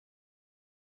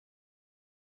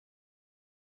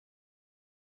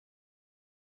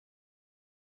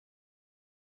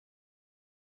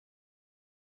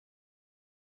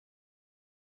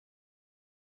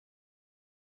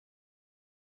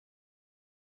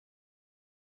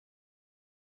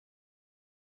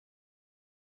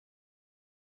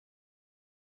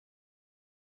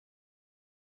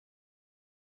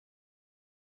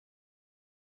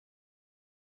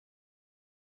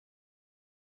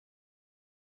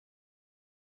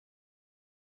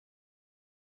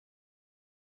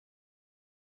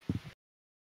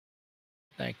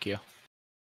Thank you.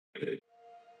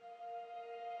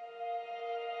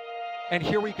 And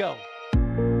here we go.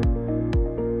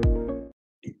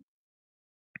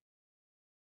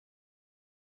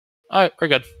 All right, we're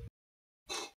good.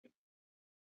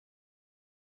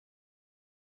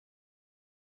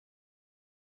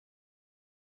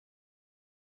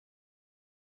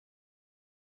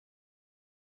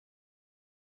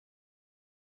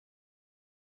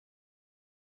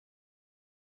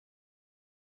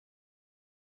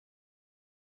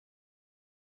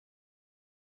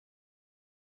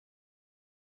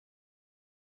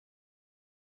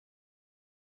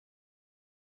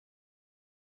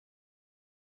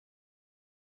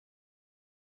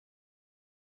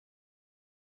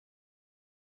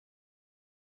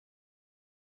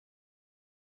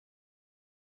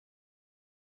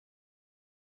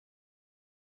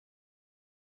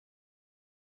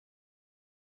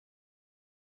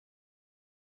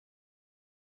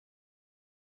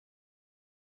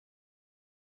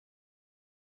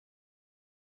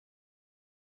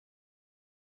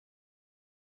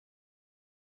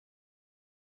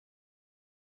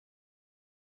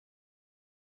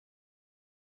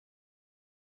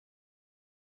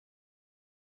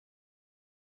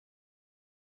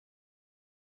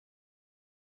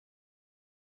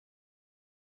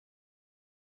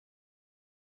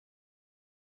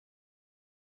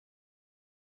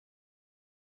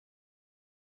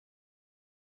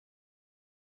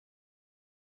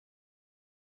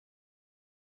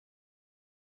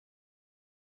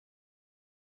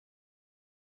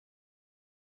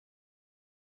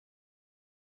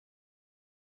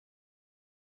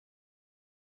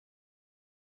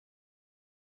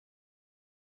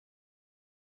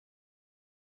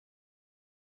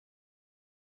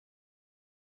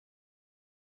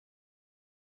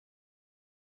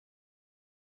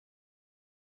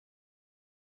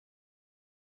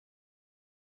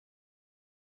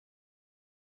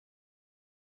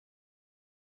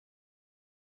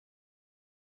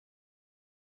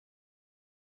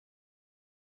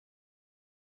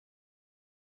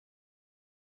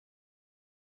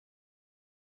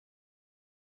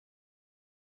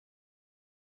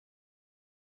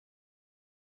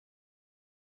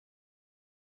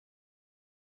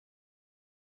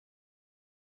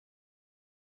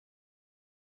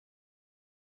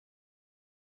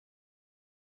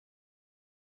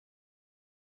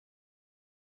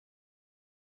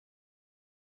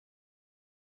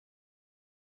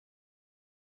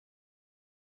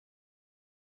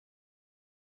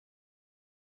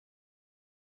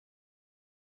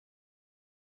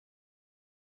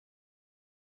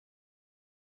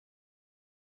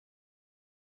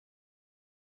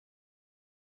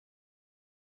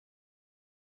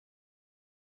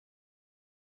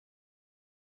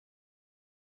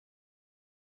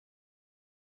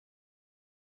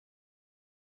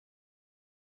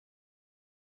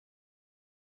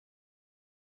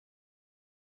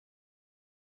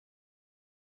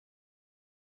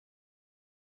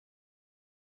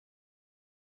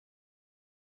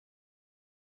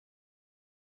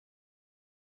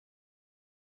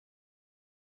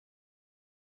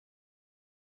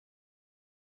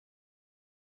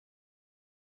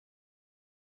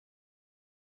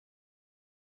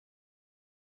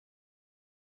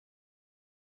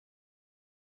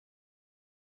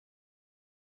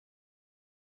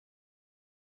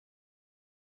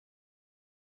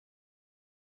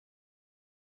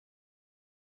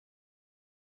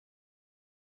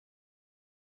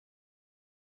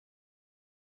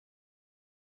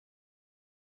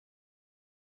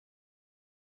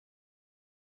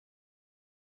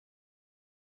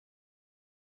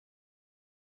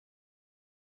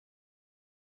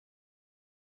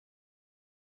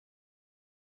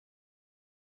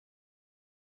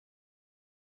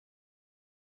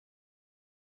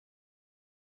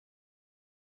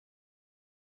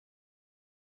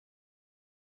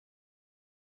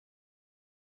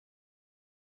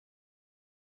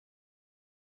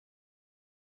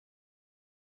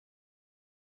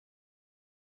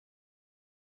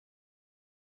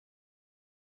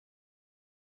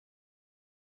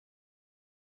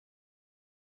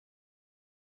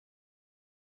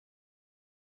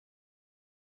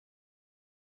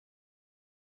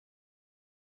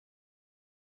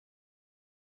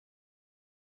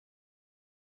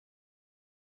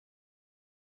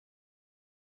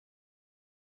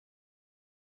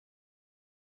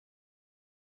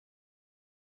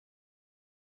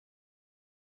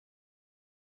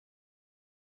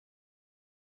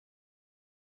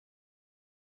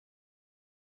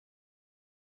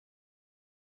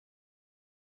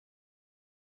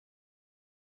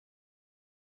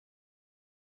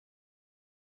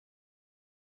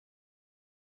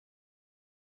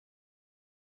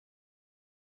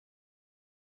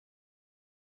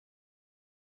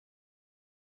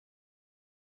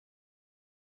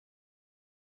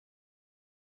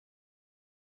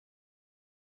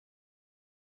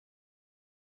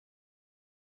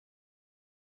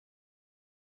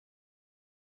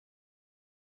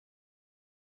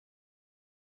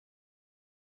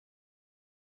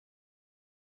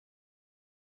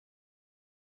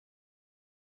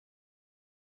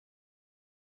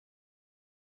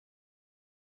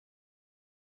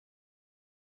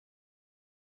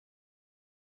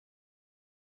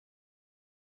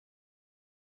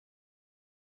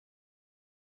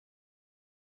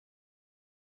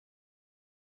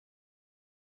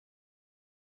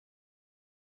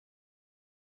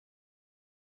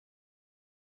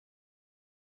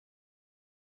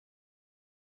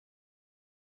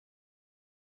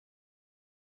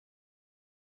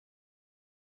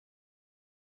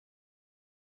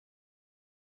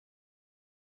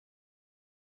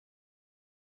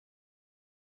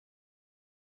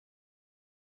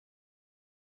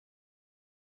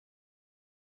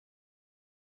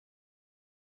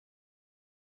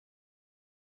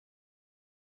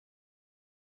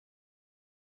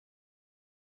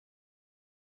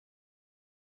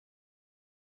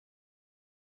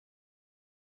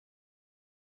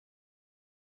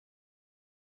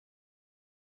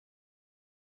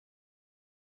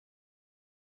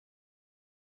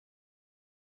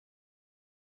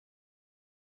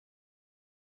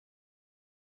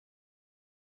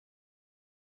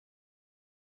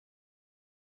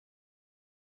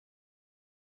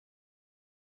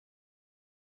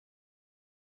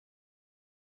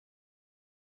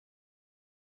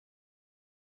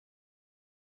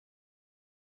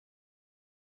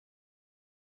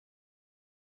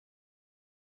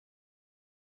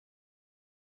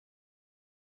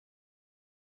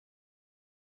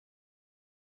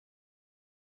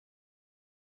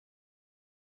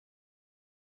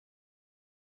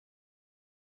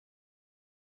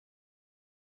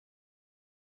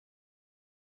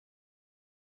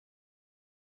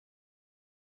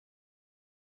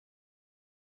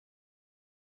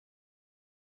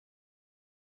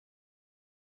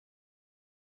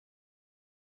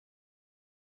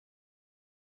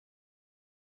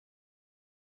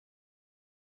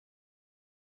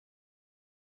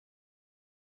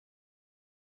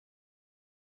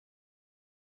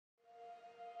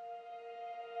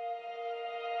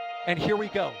 And here we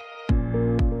go. We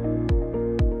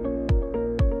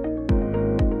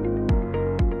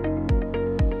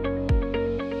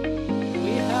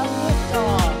have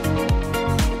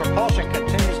liftoff. Propulsion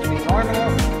continues to be normal.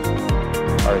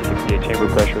 R68 chamber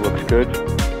pressure looks good.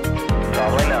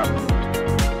 Following up.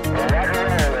 Roger,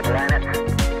 roger, planet.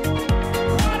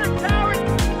 Water towers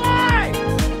fly!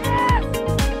 Yes!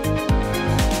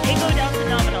 Echo down to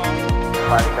nominal.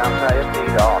 Fighting downside FD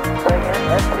off. Bring in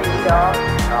FD off.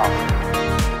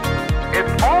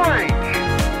 It's orange!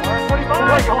 Oh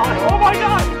my god! Oh my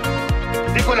god!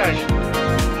 Decollage.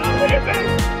 What is it?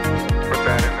 Put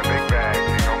that in the big bag,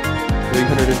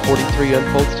 343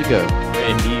 unfolds to go.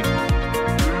 Indeed.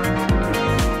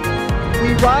 We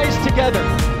rise together,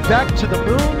 back to the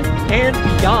moon and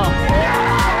beyond.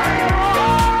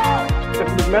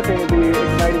 This methane will be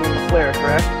igniting in the flare,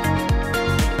 correct?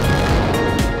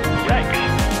 Yikes.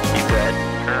 You dead?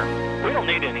 Sure. We don't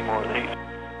need any more of these.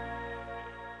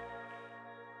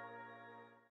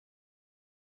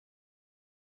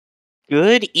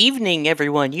 Good evening,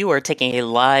 everyone. You are taking a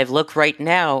live look right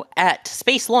now at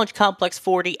Space Launch Complex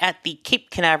 40 at the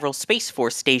Cape Canaveral Space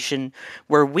Force Station,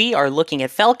 where we are looking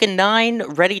at Falcon 9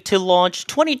 ready to launch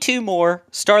 22 more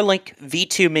Starlink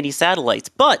V2 mini satellites.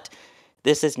 But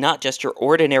this is not just your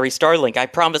ordinary Starlink, I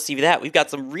promise you that. We've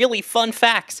got some really fun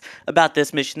facts about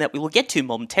this mission that we will get to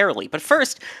momentarily. But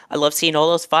first, I love seeing all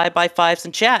those 5x5s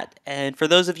in chat. And for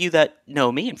those of you that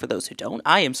know me, and for those who don't,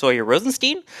 I am Sawyer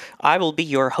Rosenstein. I will be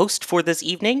your host for this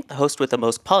evening, the host with the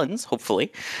most puns,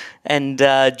 hopefully. And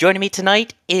joining me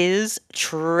tonight is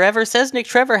Trevor Sesnick.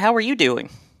 Trevor, how are you doing?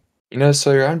 You know,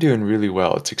 Sawyer, I'm doing really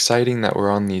well. It's exciting that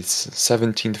we're on these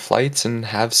 17 flights and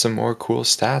have some more cool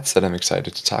stats that I'm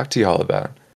excited to talk to y'all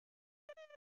about.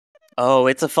 Oh,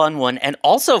 it's a fun one. And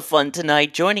also fun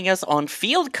tonight, joining us on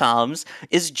Field Comms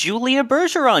is Julia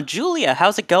Bergeron. Julia,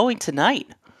 how's it going tonight?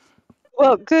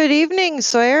 Well, good evening,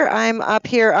 Sawyer. I'm up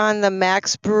here on the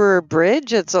Max Brewer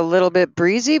Bridge. It's a little bit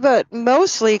breezy, but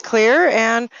mostly clear,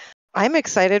 and I'm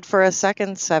excited for a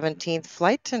second 17th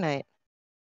flight tonight.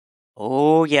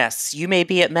 Oh, yes, you may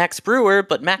be at Max Brewer,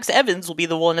 but Max Evans will be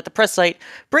the one at the press site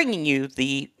bringing you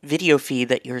the video feed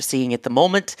that you're seeing at the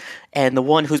moment. And the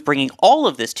one who's bringing all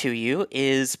of this to you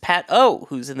is Pat O,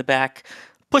 who's in the back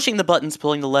pushing the buttons,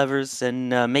 pulling the levers, and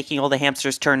making all the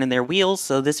hamsters turn in their wheels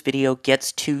so this video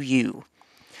gets to you.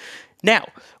 Now,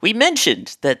 we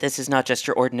mentioned that this is not just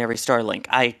your ordinary Starlink.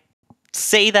 I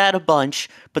say that a bunch,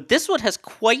 but this one has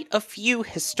quite a few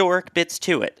historic bits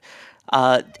to it.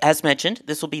 As mentioned,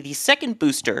 this will be the second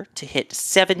booster to hit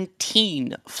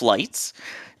 17 flights.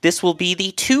 This will be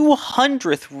the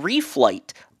 200th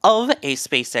reflight of a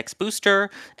SpaceX booster,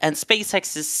 and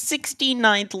SpaceX's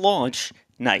 69th launch,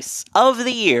 nice, of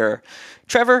the year.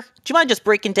 Trevor, do you mind just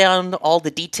breaking down all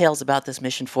the details about this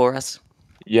mission for us?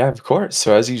 Yeah, of course.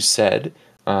 So as you said,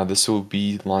 this will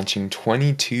be launching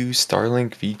 22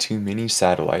 Starlink V2 mini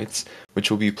satellites, which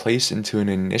will be placed into an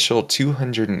initial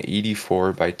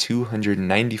 284 by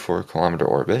 294 kilometer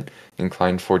orbit,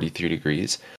 inclined 43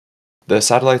 degrees. The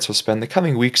satellites will spend the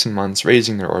coming weeks and months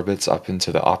raising their orbits up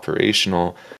into the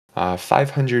operational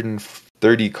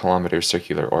 530 kilometer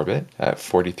circular orbit at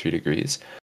 43 degrees.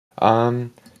 The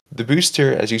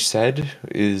booster, as you said,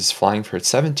 is flying for its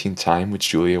 17th time, which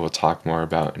Julia will talk more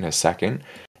about in a second.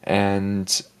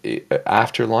 And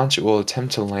after launch, it will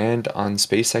attempt to land on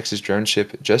SpaceX's drone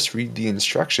ship Just Read the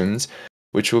Instructions,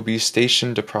 which will be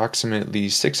stationed approximately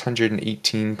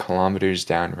 618 kilometers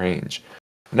downrange.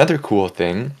 Another cool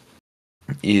thing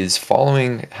is,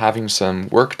 following having some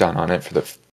work done on it for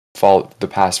the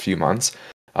past few months,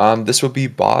 this will be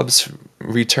Bob's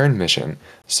return mission.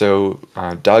 So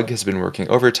Doug has been working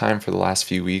overtime for the last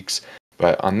few weeks,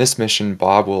 but on this mission,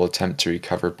 Bob will attempt to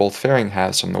recover both fairing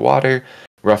halves from the water,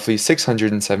 roughly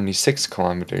 676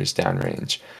 kilometers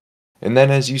downrange. And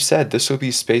then, as you said, this will be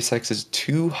SpaceX's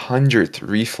 200th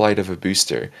reflight of a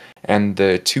booster and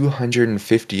the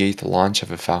 258th launch of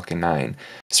a Falcon 9.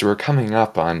 So we're coming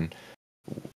up on,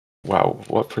 wow,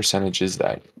 what percentage is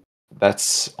that?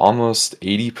 That's almost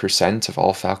 80% of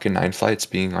all Falcon 9 flights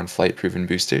being on flight-proven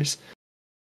boosters.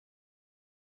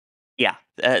 Yeah,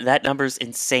 that number's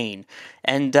insane.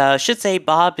 And should say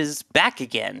Bob is back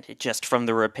again, just from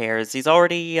the repairs. He's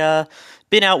already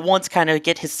been out once, kind of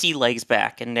get his sea legs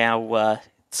back, and now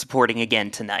supporting again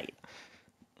tonight.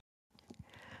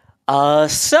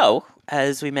 So,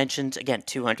 as we mentioned, again,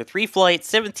 203 flights,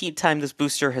 17th time this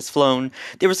booster has flown.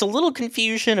 There was a little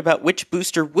confusion about which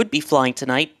booster would be flying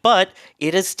tonight, but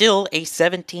it is still a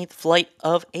 17th flight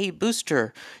of a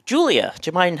booster. Julia, do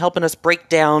you mind helping us break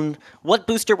down what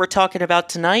booster we're talking about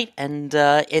tonight and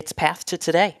its path to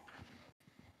today?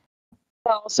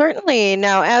 Well, certainly.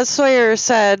 Now, as Sawyer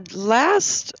said,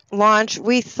 last launch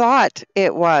we thought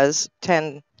it was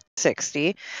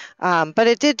 1060, but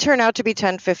it did turn out to be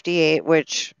 1058,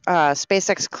 which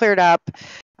SpaceX cleared up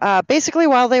basically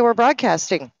while they were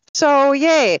broadcasting. So,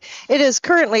 yay! It is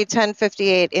currently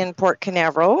 1058 in Port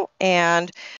Canaveral, and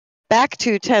back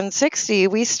to 1060.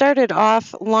 We started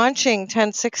off launching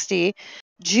 1060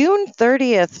 June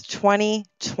 30th,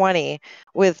 2020,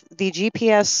 with the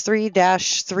GPS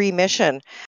 3-3 mission.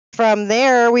 From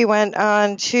there, we went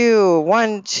on to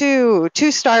two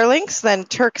Starlinks, then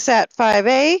Turksat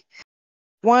 5A.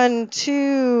 1,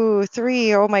 2,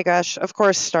 3. Oh my gosh, of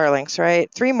course, Starlinks, right?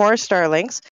 3 more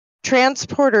Starlinks.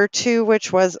 Transporter 2,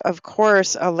 which was, of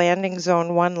course, a landing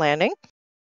zone 1 landing.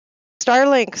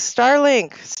 Starlink.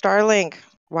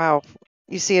 Wow.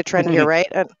 You see a trend here, right?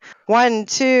 1,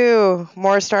 2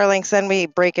 more Starlinks. Then we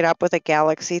break it up with a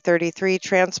Galaxy 33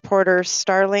 transporter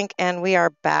Starlink, and we are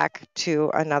back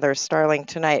to another Starlink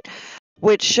tonight,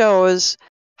 which shows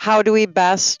how do we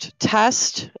best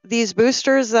test these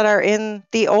boosters that are in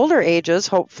the older ages,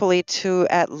 hopefully to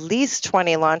at least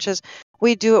 20 launches.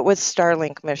 We do it with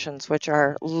Starlink missions, which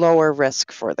are lower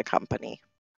risk for the company.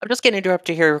 I'm just going to interrupt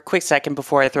you here a quick second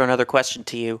before I throw another question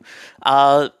to you.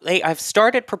 I've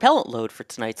started propellant load for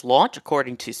tonight's launch,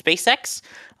 according to SpaceX,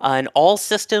 and all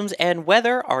systems and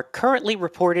weather are currently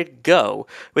reported go,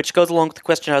 which goes along with the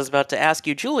question I was about to ask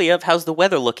you, Julia, of how's the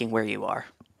weather looking where you are?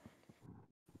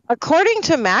 According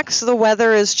to Max, the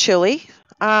weather is chilly.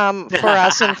 For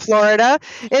us in Florida,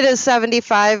 it is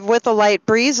 75 with a light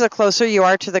breeze. The closer you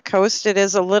are to the coast, it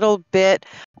is a little bit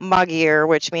muggier,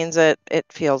 which means it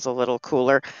feels a little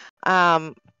cooler.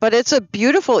 But it's a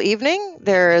beautiful evening.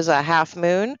 There is a half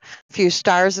moon, a few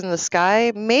stars in the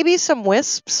sky, maybe some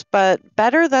wisps, but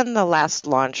better than the last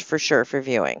launch for sure for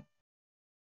viewing.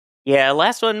 Yeah,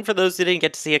 last one, for those who didn't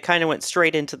get to see it, kind of went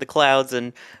straight into the clouds,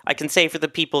 and I can say for the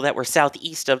people that were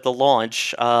southeast of the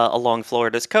launch along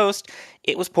Florida's coast,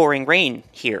 it was pouring rain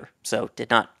here, so did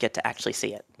not get to actually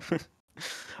see it.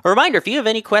 A reminder, if you have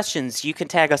any questions, you can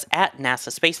tag us at NASA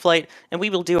Spaceflight, and we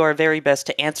will do our very best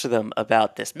to answer them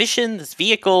about this mission, this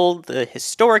vehicle, the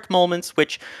historic moments,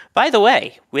 which, by the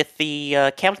way, with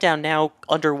the countdown now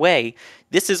underway,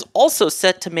 this is also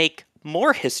set to make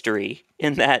more history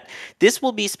in that this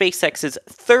will be SpaceX's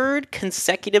third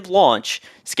consecutive launch,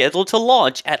 scheduled to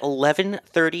launch at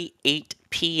 11:38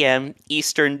 p.m.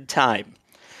 Eastern Time.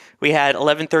 We had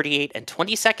 11:38 and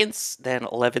 20 seconds, then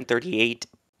 11:38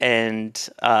 and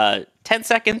 10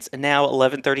 seconds, and now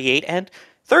 11:38 and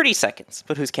 30 seconds.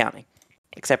 But who's counting?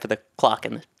 Except for the clock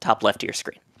in the top left of your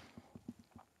screen.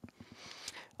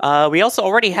 We also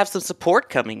already have some support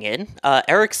coming in.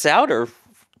 Eric Souter,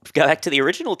 go back to the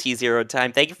original T0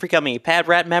 time. Thank you for becoming a Pad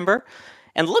Rat member.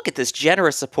 And look at this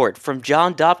generous support from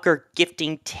John Dopker,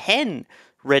 gifting 10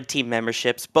 Red Team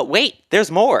memberships. But wait, there's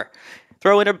more.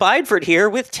 Throw in a Bideford here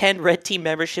with 10 Red Team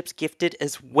memberships gifted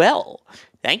as well.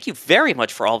 Thank you very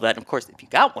much for all that. And of course, if you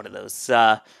got one of those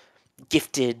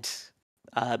gifted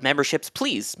memberships,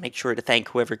 please make sure to thank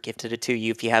whoever gifted it to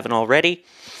you if you haven't already.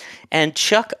 And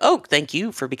Chuck Oak, thank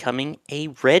you for becoming a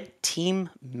Red Team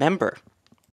member.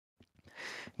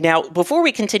 Now, before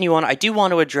we continue on, I do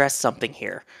want to address something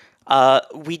here.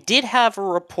 We did have a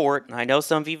report, and I know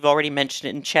some of you have already mentioned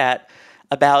it in chat,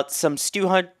 about some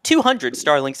 200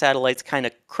 Starlink satellites kind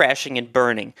of crashing and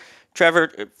burning.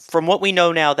 Trevor, from what we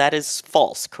know now, that is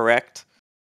false, correct?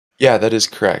 Yeah, that is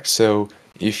correct. So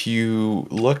if you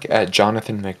look at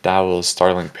Jonathan McDowell's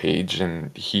Starlink page, and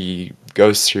he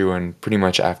goes through and pretty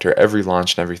much after every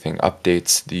launch and everything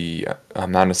updates the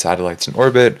amount of satellites in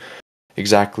orbit,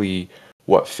 exactly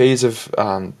what phase of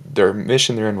their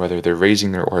mission they're in, whether they're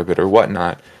raising their orbit or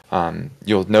whatnot,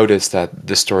 you'll notice that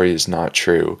the story is not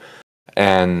true.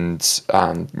 And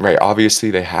right,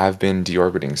 obviously they have been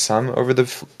deorbiting some over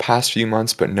the past few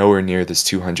months, but nowhere near this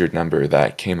 200 number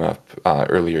that came up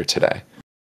earlier today.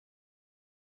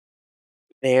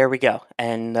 There we go.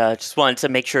 And just wanted to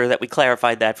make sure that we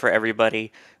clarified that for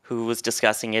everybody who was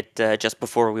discussing it just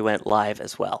before we went live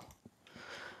as well.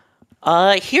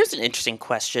 Here's an interesting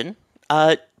question.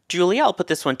 Julia, I'll put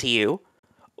this one to you.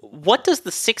 What does the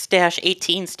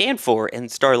 6-18 stand for in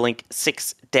Starlink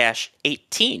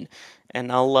 6-18? And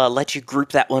I'll let you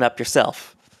group that one up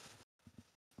yourself.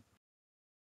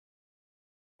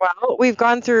 Well, we've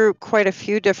gone through quite a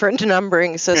few different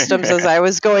numbering systems as I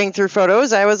was going through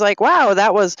photos. I was like, wow,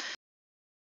 that was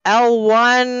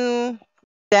L1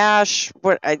 dash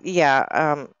what?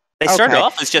 Yeah. They started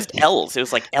off as just L's. It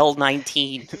was like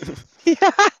L19. Yeah,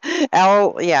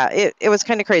 L. Yeah, it was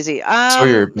kind of crazy. So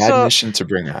your bad mission to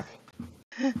bring up.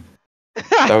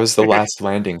 That was the last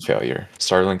landing failure.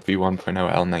 Starlink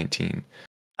V1.0 L19.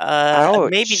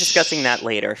 Maybe discussing that Ouch.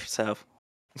 later. So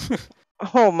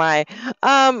Oh my.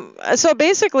 So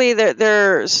basically,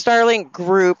 they're Starlink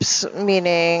groups,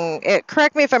 meaning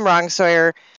correct me if I'm wrong,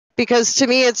 Sawyer, because to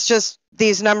me it's just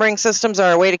these numbering systems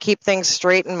are a way to keep things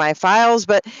straight in my files.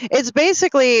 But it's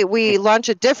basically we launch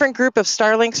a different group of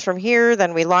Starlinks from here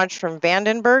than we launched from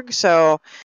Vandenberg. So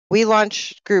we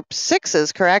launch group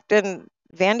sixes, correct? And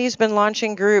Vandy's been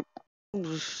launching group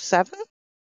 7.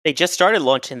 they just started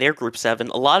launching their Group 7.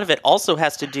 A lot of it also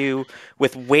has to do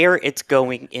with where it's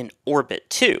going in orbit,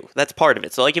 too. That's part of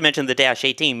it. So, like you mentioned, the Dash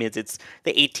 18 means it's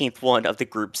the 18th one of the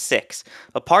Group 6.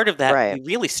 A part of that, Right. we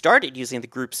really started using the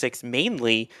Group 6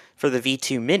 mainly for the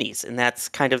V2 minis, and that's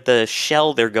kind of the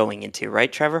shell they're going into,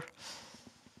 right, Trevor?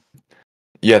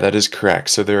 Yeah, that is correct.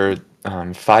 So there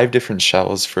are 5 different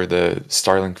shells for the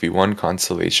Starlink V1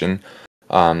 constellation,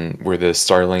 where the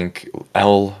Starlink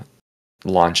L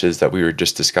launches that we were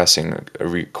just discussing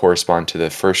correspond to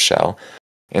the first shell.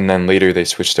 And then later they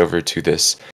switched over to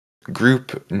this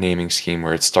group naming scheme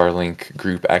where it's Starlink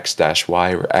Group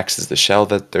X-Y, where X is the shell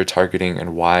that they're targeting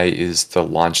and Y is the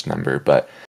launch number. But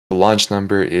the launch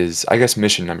number is, I guess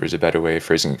mission number is a better way of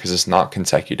phrasing it because it's not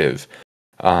consecutive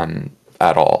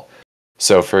at all.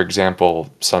 So for example,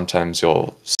 sometimes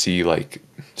you'll see like,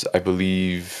 I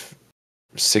believe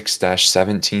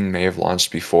 6-17 may have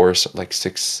launched before, so like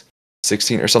 6-16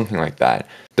 or something like that.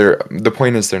 The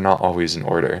point is they're not always in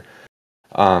order.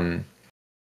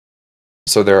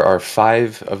 So there are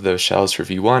 5 of those shells for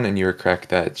V1, and you're correct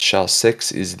that shell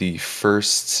 6 is the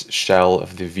first shell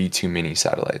of the V2 mini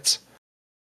satellites.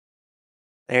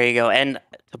 There you go. And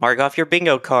to mark off your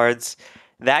bingo cards,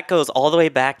 that goes all the way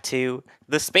back to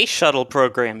the Space Shuttle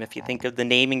program, if you think of the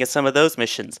naming of some of those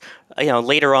missions.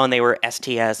 Later on they were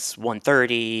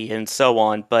STS-130 and so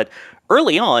on, but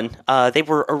early on, they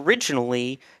were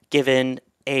originally given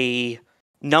a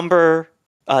number,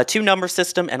 2-number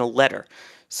system and a letter.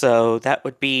 So that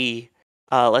would be,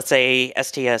 let's say,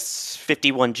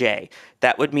 STS-51J.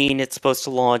 That would mean it's supposed to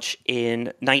launch in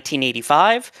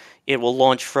 1985. It will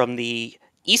launch from the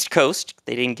East Coast.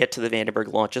 They didn't get to the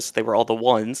Vandenberg launches, so they were all the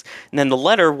ones. And then the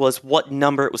letter was what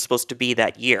number it was supposed to be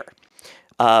that year.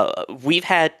 We've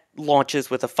had launches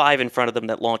with a 5 in front of them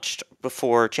that launched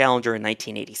before Challenger in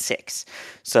 1986.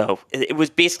 So it was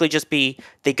basically just they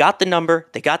got the number,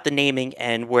 they got the naming,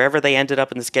 and wherever they ended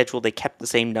up in the schedule, they kept the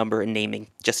same number and naming,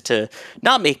 just to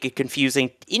not make it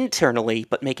confusing internally,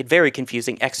 but make it very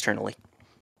confusing externally.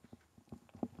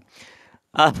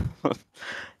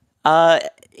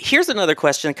 Here's another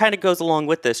question that kind of goes along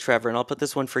with this, Trevor, and I'll put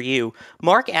this one for you.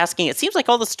 Mark asking, it seems like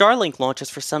all the Starlink launches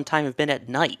for some time have been at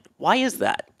night. Why is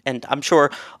that? And I'm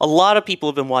sure a lot of people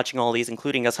have been watching all these,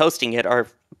 including us hosting it, are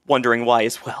wondering why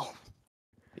as well.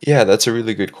 Yeah, that's a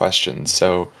really good question.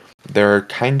 So there are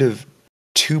kind of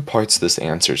 2 parts to this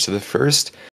answer. So the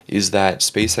first is that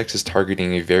SpaceX is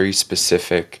targeting a very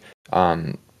specific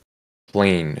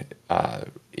plane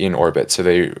in orbit. So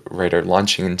they are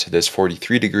launching into this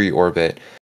 43-degree orbit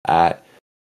at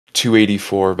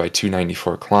 284 by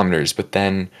 294 kilometers. But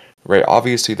then,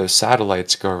 obviously those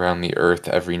satellites go around the Earth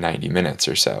every 90 minutes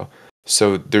or so.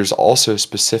 So there's also a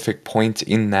specific point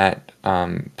in that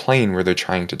plane where they're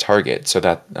trying to target so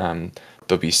that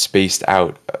they'll be spaced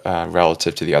out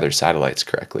relative to the other satellites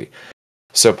correctly.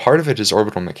 So part of it is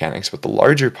orbital mechanics, but the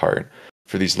larger part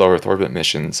for these low Earth orbit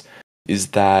missions is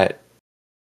that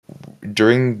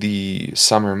during the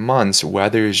summer months,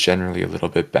 weather is generally a little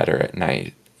bit better at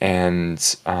night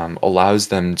and allows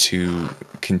them to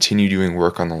continue doing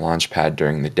work on the launch pad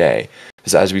during the day.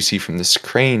 Because as we see from this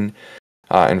crane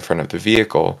in front of the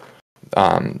vehicle,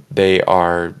 they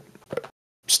are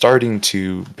starting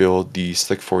to build the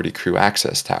Slick 40 crew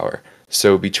access tower.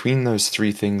 So between those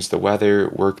 3 things, the weather,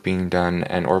 work being done,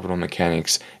 and orbital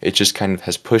mechanics, it just kind of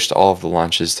has pushed all of the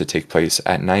launches to take place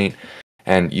at night.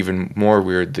 And even more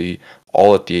weirdly,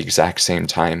 all at the exact same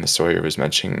time as Sawyer was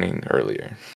mentioning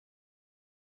earlier.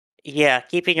 Yeah,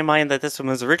 keeping in mind that this one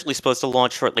was originally supposed to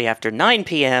launch shortly after 9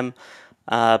 p.m.,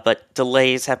 but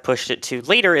delays have pushed it to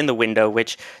later in the window,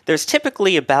 which there's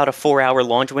typically about a 4-hour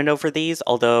launch window for these,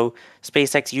 although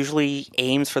SpaceX usually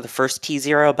aims for the first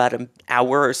T0 about an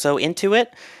hour or so into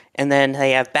it, and then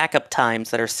they have backup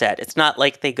times that are set. It's not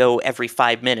like they go every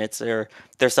 5 minutes or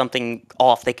there's something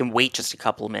off, they can wait just a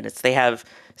couple of minutes. They have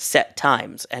set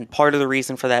times, and part of the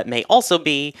reason for that may also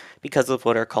be because of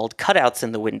what are called cutouts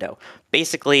in the window.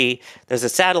 Basically, there's a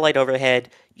satellite overhead,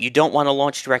 you don't want to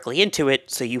launch directly into it,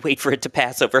 so you wait for it to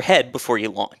pass overhead before you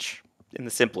launch, in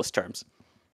the simplest terms.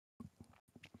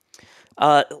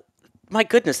 my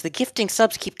goodness, the gifting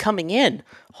subs keep coming in.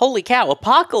 Holy cow,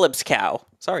 Apocalypse Cow.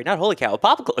 Sorry, not Holy Cow,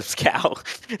 Apocalypse Cow.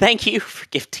 Thank you for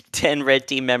gifting 10 Red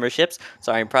Team memberships.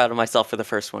 Sorry, I'm proud of myself for the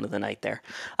first one of the night there.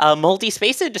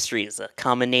 Multi-Space Industry is a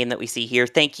common name that we see here.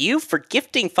 Thank you for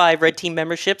gifting 5 Red Team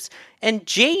memberships. And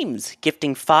James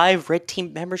gifting 5 Red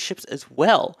Team memberships as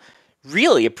well.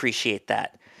 Really appreciate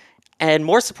that. And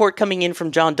more support coming in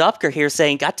from John Dopker here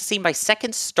saying, got to see my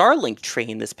second Starlink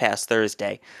train this past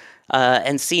Thursday.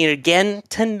 And seeing it again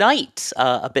tonight,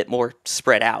 a bit more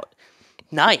spread out.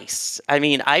 Nice. I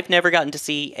mean, I've never gotten to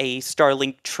see a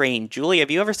Starlink train. Julie,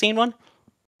 have you ever seen one?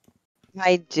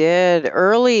 I did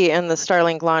early in the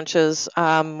Starlink launches,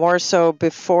 more so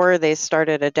before they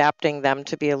started adapting them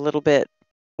to be a little bit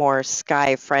more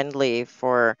sky friendly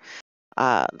for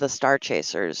the Star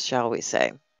Chasers, shall we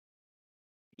say.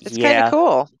 It's kind of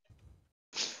cool.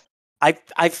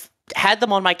 I've had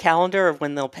them on my calendar of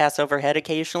when they'll pass overhead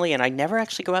occasionally, and I never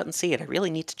actually go out and see it. I really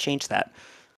need to change that.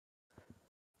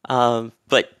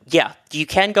 But yeah, you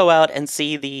can go out and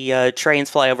see the trains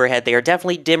fly overhead. They are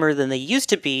definitely dimmer than they used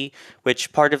to be,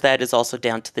 which part of that is also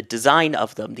down to the design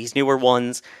of them. These newer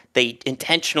ones, they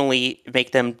intentionally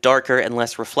make them darker and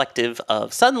less reflective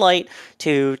of sunlight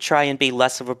to try and be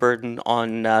less of a burden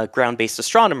on ground-based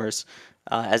astronomers,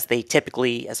 as they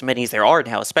typically, as many as there are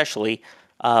now especially,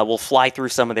 will fly through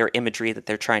some of their imagery that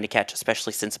they're trying to catch,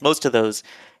 especially since most of those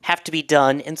have to be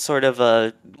done in sort of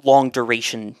a long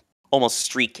duration, almost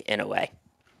streak in a way.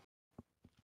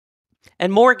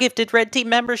 And more gifted Red Team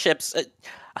memberships.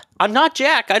 I'm not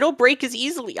Jack. I don't break as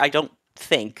easily, I don't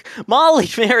think. Molly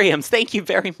Merriams, thank you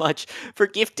very much for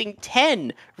gifting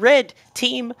 10 Red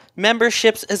Team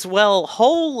memberships as well.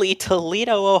 Holy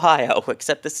Toledo, Ohio.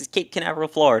 Except this is Cape Canaveral,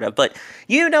 Florida. But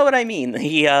you know what I mean.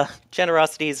 The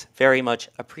generosity is very much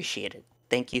appreciated.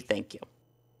 Thank you, thank you.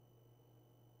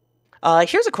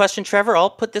 Here's a question, Trevor. I'll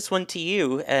put this one to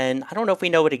you, and I don't know if we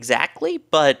know it exactly,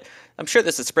 but I'm sure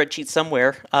there's a spreadsheet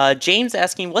somewhere. James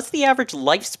asking, what's the average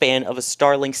lifespan of a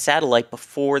Starlink satellite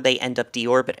before they end up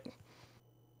deorbiting?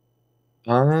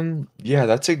 Yeah,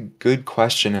 that's a good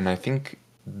question, and I think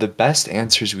the best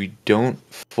answer is we don't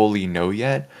fully know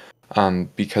yet,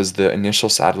 because the initial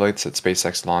satellites that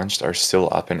SpaceX launched are still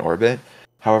up in orbit.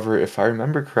 However, if I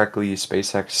remember correctly,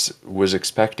 SpaceX was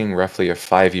expecting roughly a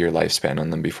 5-year lifespan on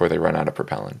them before they run out of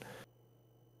propellant.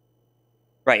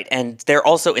 Right, and they're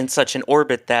also in such an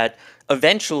orbit that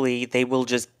eventually they will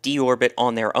just deorbit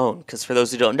on their own, because for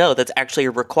those who don't know, that's actually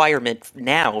a requirement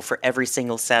now for every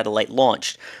single satellite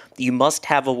launched. You must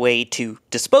have a way to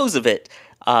dispose of it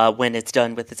when it's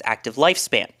done with its active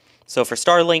lifespan. So for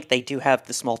Starlink, they do have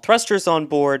the small thrusters on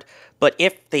board, but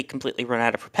if they completely run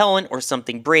out of propellant or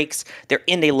something breaks, they're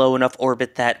in a low enough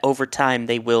orbit that over time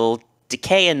they will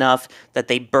decay enough that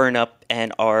they burn up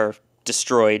and are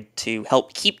destroyed to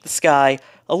help keep the sky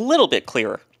a little bit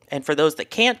clearer. And for those that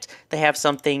can't, they have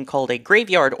something called a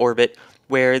graveyard orbit,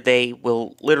 where they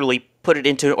will literally put it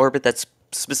into an orbit that's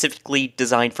specifically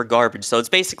designed for garbage. So it's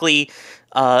basically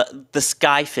the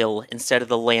sky fill instead of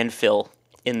the landfill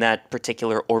in that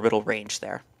particular orbital range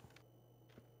there.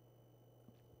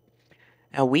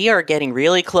 Now we are getting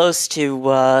really close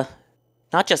to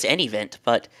not just any vent,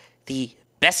 but the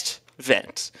best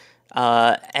vent.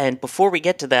 And before we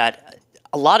get to that,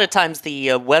 a lot of times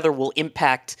the weather will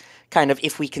impact kind of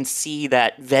if we can see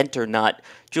that vent or not.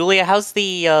 Julia, how's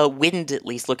the wind at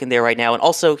least looking there right now? And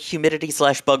also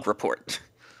humidity/bug report.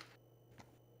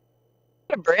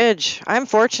 A bridge. I'm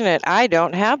fortunate. I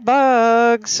don't have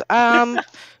bugs.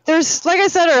 There's, like I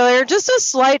said earlier, just a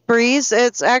slight breeze.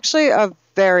 It's actually a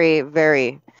very,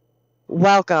 very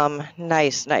welcome,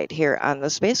 nice night here on the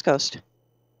Space Coast.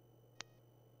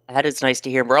 That is nice to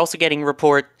hear. We're also getting a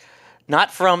report, not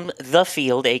from the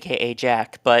field, aka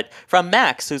Jack, but from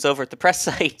Max, who's over at the press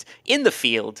site in the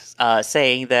field,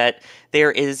 saying that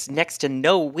there is next to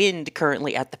no wind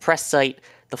currently at the press site.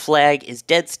 The flag is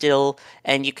dead still,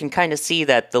 and you can kind of see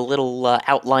that the little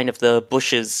outline of the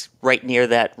bushes right near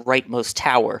that rightmost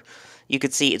tower. You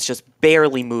could see it's just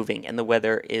barely moving, and the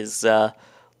weather is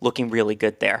looking really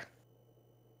good there.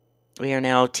 We are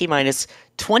now T-minus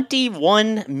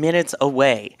 21 minutes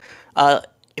away.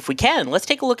 If we can, let's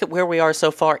take a look at where we are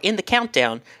so far in the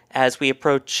countdown as we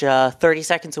approach 30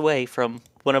 seconds away from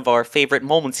one of our favorite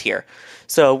moments here.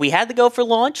 So we had the go for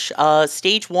launch.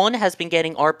 Stage 1 has been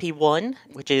getting RP1,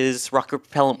 which is rocket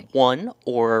propellant 1,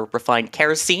 or refined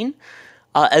kerosene,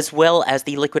 as well as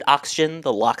the liquid oxygen,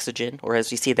 the LOXygen, or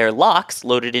as you see there, LOX,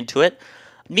 loaded into it.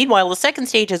 Meanwhile, the second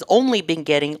stage has only been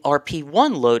getting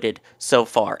RP1 loaded so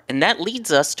far, and that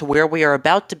leads us to where we are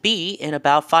about to be in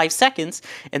about 5 seconds,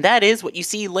 and that is what you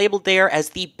see labeled there as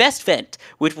the best vent,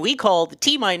 which we call the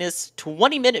T-minus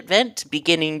 20-minute vent,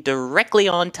 beginning directly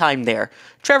on time there.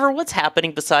 Trevor, what's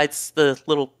happening besides the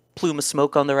little plume of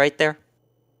smoke on the right there?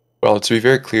 Well, to be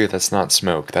very clear, that's not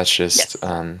smoke. That's just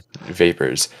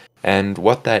vapors. And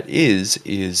what that is,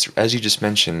 as you just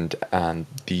mentioned,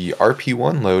 the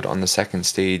RP1 load on the second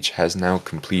stage has now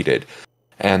completed.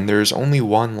 And there's only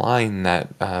one line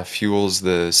that fuels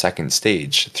the second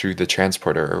stage through the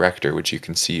transporter erector, which you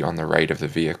can see on the right of the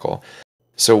vehicle.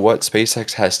 So what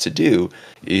SpaceX has to do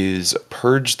is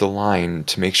purge the line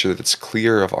to make sure that it's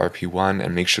clear of RP1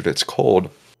 and make sure that it's cold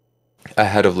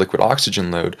ahead of liquid oxygen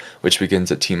load, which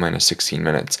begins at T-minus 16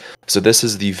 minutes. So this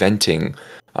is the venting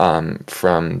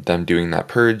from them doing that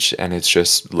purge, and it's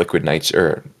just liquid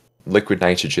nitrogen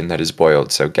that is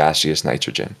boiled, so gaseous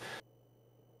nitrogen.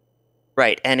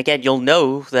 Right, and again, you'll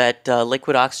know that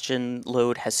liquid oxygen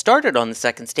load has started on the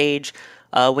second stage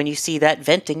when you see that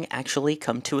venting actually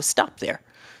come to a stop there.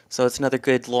 So it's another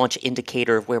good launch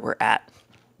indicator of where we're at.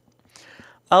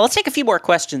 Let's take a few more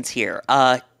questions here.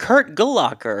 Kurt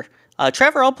Gullacher.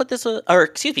 Trevor, I'll put this,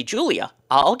 Julia,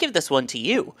 I'll give this one to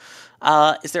you.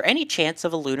 Is there any chance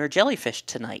of a lunar jellyfish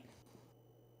tonight?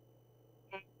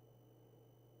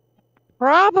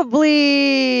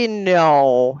 Probably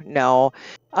no.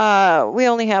 We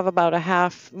only have about a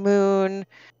half moon.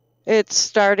 It's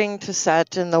starting to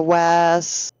set in the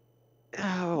west.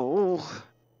 Oh,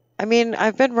 I mean,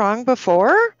 I've been wrong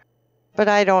before, but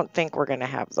I don't think we're going to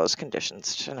have those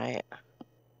conditions tonight.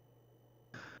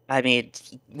 I mean,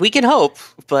 we can hope,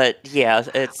 but yeah,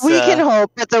 it's... We can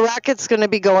hope, but the rocket's going to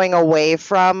be going away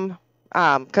from,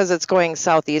 because it's going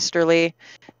southeasterly.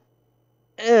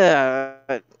 We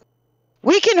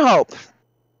can hope.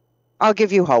 I'll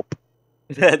give you hope.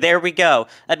 There we go.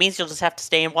 That means you'll just have to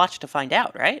stay and watch to find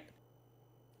out, right?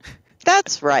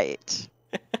 That's right.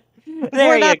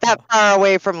 We're not that far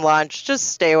away from launch. Just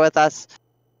stay with us.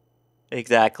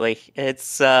 Exactly.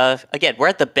 It's, again, we're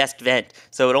at the best vent,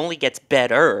 so it only gets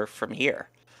better from here.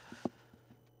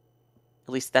 At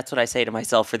least that's what I say to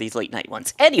myself for these late night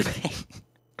ones. Anyway,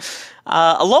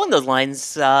 along those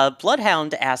lines,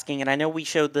 Bloodhound asking, and I know we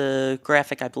showed the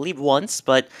graphic, I believe, once,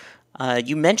 but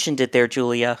you mentioned it there,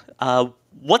 Julia.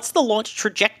 What's the launch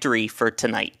trajectory for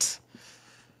tonight?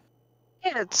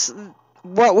 It's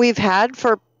what we've had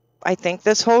for, I think,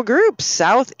 this whole group,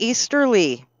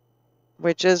 southeasterly,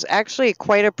 which is actually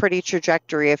quite a pretty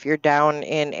trajectory if you're down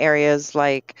in areas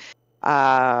like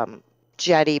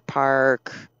Jetty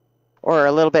Park or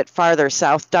a little bit farther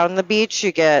south down the beach.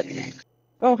 You get,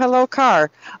 oh, hello, car.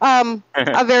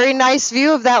 A very nice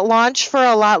view of that launch for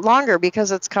a lot longer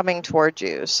because it's coming towards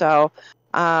you. So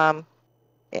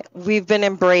we've been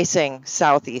embracing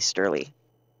southeasterly.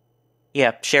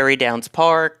 Yeah, Sherry Downs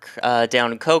Park,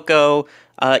 down in Cocoa,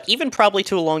 even probably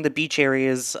to along the beach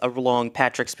areas along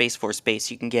Patrick Space Force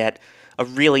Base, you can get a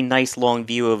really nice long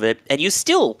view of it, and you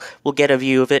still will get a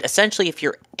view of it, essentially, if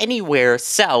you're anywhere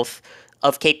south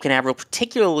of Cape Canaveral,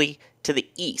 particularly to the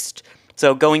east.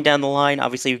 So going down the line,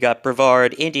 obviously you've got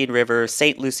Brevard, Indian River,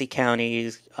 St. Lucie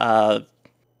counties,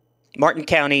 Martin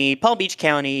County, Palm Beach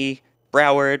County,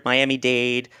 Broward,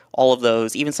 Miami-Dade, all of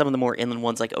those, even some of the more inland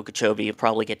ones like Okeechobee, you'll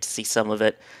probably get to see some of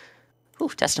it. Ooh,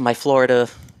 testing my Florida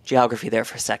geography there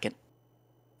for a second.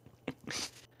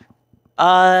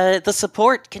 The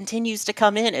support continues to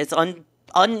come in. It's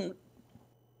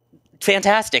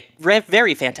fantastic.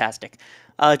 Very fantastic.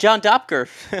 John Dopker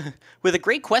with a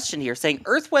great question here saying,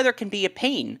 Earth weather can be a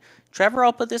pain. Trevor,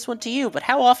 I'll put this one to you, but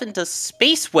how often does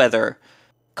space weather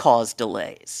cause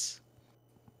delays?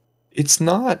 It's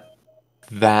not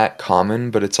that common,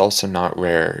 but it's also not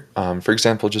rare. For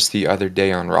example, just the other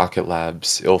day on Rocket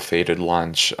Lab's ill-fated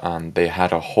launch, they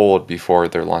had a hold before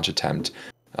their launch attempt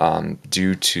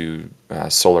due to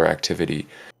solar activity.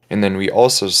 And then we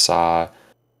also saw,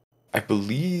 I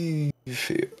believe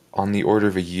on the order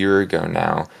of a year ago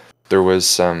now, there was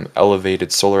some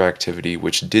elevated solar activity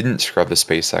which didn't scrub the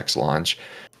SpaceX launch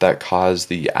that caused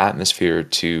the atmosphere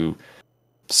to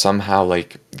somehow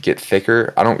get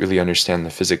thicker. I don't really understand the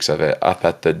physics of it up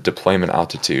at the deployment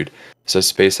altitude. So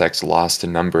SpaceX lost a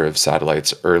number of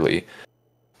satellites early.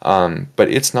 But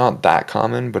it's not that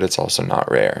common, but it's also not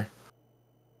rare.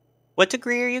 What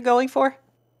degree are you going for?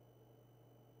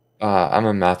 I'm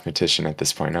a mathematician at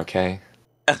this point, okay?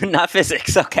 Not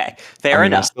physics, okay. Fair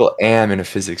enough. I still am in a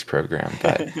physics program,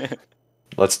 but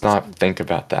let's not think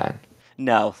about that.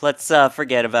 No, let's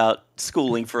forget about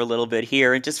schooling for a little bit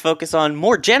here and just focus on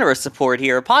more generous support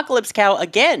here. Apocalypse Cow,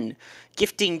 again,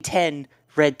 gifting 10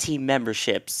 red team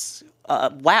memberships.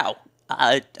 Wow.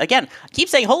 Again, I keep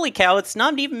saying holy cow. It's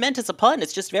not even meant as a pun.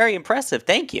 It's just very impressive.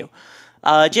 Thank you.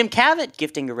 Jim Cavett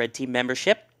gifting a red team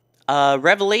membership.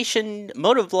 Revelation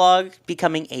Motovlog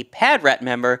becoming a Pad Rat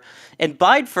member. And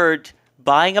Bideford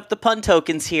buying up the pun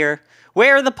tokens here.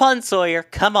 Where are the puns, Sawyer?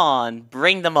 Come on.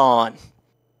 Bring them on.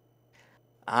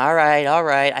 All right.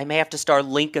 I may have to start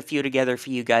link a few together for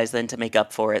you guys then to make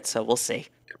up for it, so we'll see.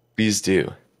 Please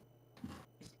do.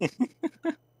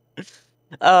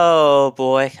 Oh,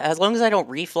 boy. As long as I don't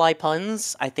refly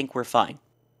puns, I think we're fine.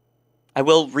 I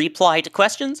will reply to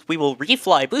questions. We will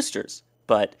refly boosters.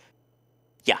 But,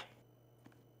 yeah.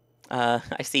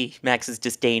 I see Max's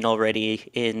disdain already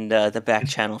in the back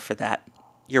channel for that.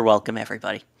 You're welcome,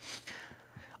 everybody.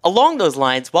 Along those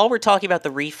lines, while we're talking about the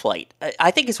reflight,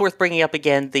 I think it's worth bringing up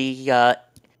again the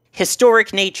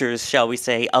historic natures, shall we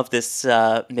say, of this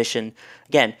mission.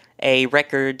 Again, a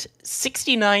record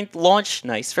 69th launch,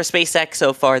 nice, for SpaceX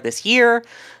so far this year.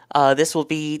 This will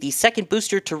be the second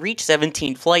booster to reach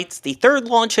 17 flights, the third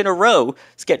launch in a row,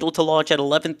 scheduled to launch at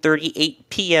 11:38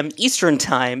 p.m. Eastern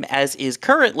Time, as is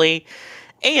currently,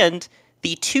 and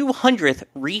the 200th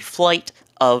reflight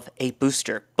of a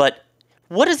booster. But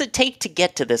what does it take to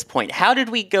get to this point? How did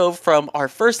we go from our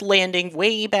first landing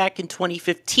way back in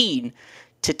 2015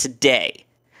 to today?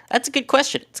 That's a good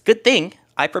question. It's a good thing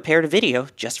I prepared a video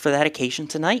just for that occasion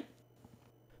tonight.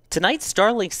 Tonight's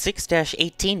Starlink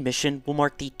 6-18 mission will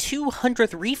mark the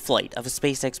 200th reflight of a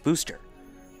SpaceX booster.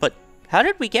 But how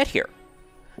did we get here?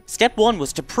 Step 1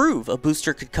 was to prove a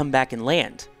booster could come back and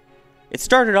land. It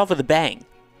started off with a bang.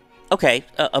 Okay,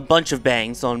 a bunch of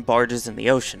bangs on barges in the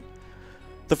ocean.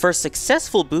 The first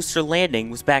successful booster landing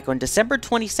was back on December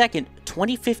 22nd,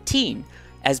 2015,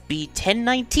 as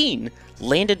B-1019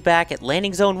 landed back at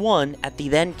Landing Zone 1 at the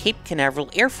then Cape Canaveral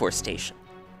Air Force Station.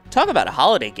 Talk about a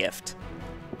holiday gift.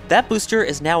 That booster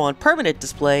is now on permanent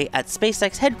display at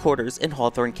SpaceX headquarters in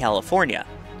Hawthorne, California.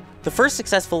 The first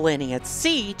successful landing at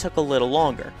sea took a little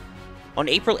longer. On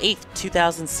April 8,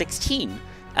 2016,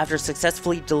 after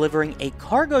successfully delivering a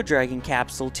Cargo Dragon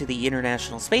capsule to the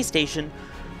International Space Station,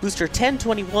 Booster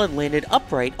 1021 landed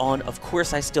upright on Of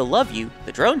Course I Still Love You,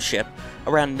 the drone ship,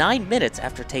 around 9 minutes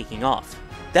after taking off.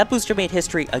 That booster made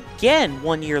history again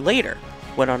 1 year later,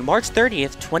 when on March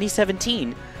 30th,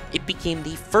 2017, it became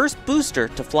the first booster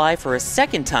to fly for a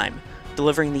second time,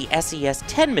 delivering the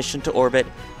SES-10 mission to orbit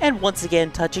and once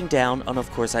again touching down on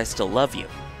Of Course I Still Love You.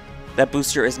 That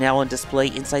booster is now on display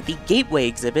inside the Gateway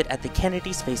exhibit at the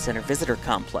Kennedy Space Center Visitor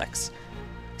Complex.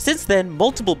 Since then,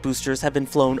 multiple boosters have been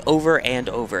flown over and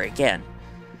over again.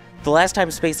 The last time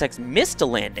SpaceX missed a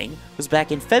landing was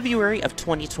back in February of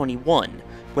 2021,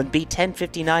 when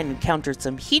B-1059 encountered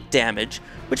some heat damage,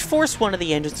 which forced one of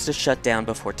the engines to shut down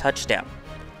before touchdown.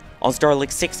 On Starlink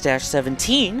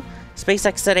 6-17,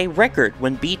 SpaceX set a record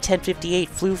when B-1058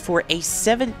 flew for a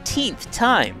 17th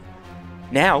time.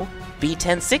 Now,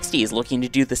 B-1060 is looking to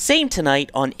do the same tonight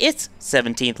on its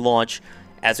 17th launch,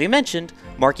 as we mentioned,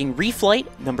 marking reflight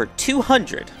number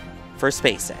 200 for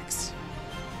SpaceX.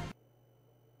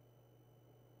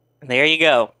 And there you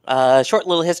go. Short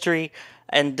little history.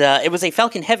 And it was a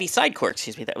Falcon Heavy sidecore,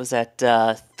 that was at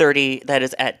 30, that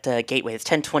is at Gateway. It's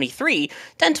 1023.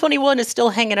 1021 is still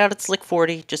hanging out at Slick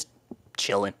 40, just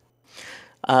chilling.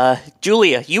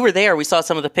 Julia, you were there. We saw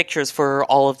some of the pictures for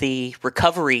all of the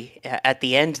recovery at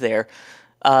the end there.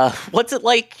 What's it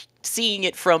like seeing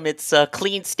it from its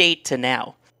clean state to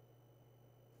now?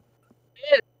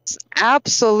 It's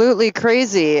absolutely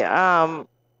crazy. Honestly,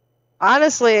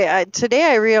 today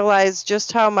I realized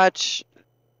just how much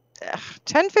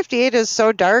 1058 is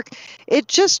so dark. It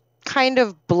just kind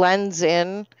of blends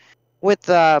in with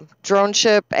the drone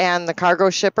ship and the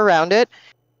cargo ship around it.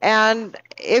 And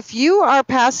if you are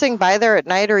passing by there at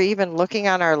night or even looking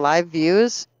on our live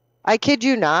views, I kid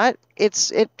you not,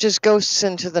 it just ghosts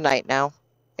into the night now.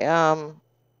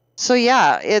 So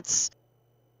yeah, it's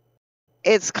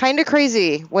kind of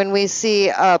crazy when we see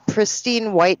a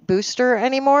pristine white booster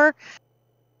anymore,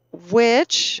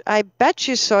 which I bet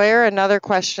you, Sawyer, another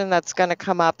question that's going to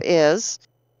come up is,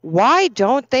 why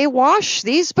don't they wash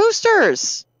these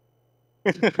boosters?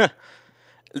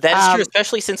 That's true,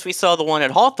 especially since we saw the one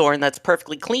at Hawthorne that's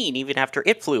perfectly clean even after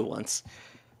it flew once.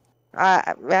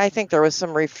 I think there was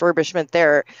some refurbishment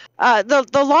there. The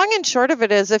long and short of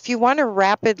it is, if you want to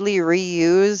rapidly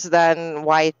reuse, then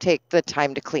why take the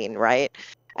time to clean, right?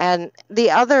 And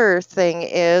the other thing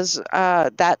is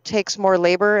that takes more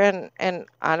labor and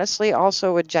honestly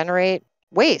also would generate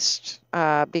waste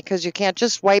because you can't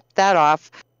just wipe that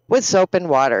off with soap and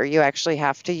water. You actually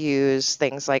have to use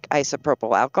things like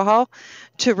isopropyl alcohol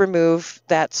to remove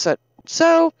that soot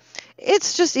So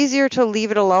it's just easier to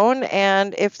leave it alone,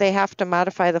 and if they have to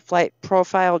modify the flight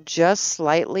profile just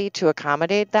slightly to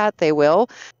accommodate that, they will.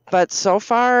 But so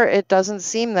far, it doesn't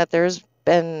seem that there's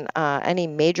been any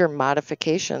major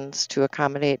modifications to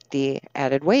accommodate the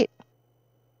added weight.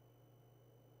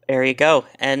 There you go.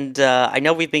 And I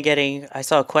know we've been getting, I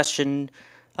saw a question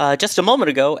just a moment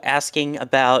ago asking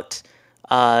about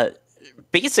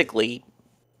basically,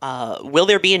 will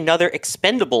there be another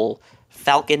expendable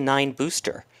Falcon 9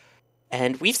 booster?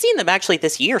 And we've seen them actually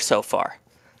this year so far.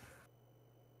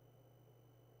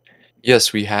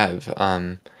 Yes, we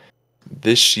have.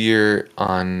 This year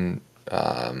on,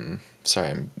 sorry,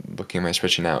 I'm looking at my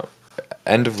spreadsheet now.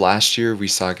 End of last year, we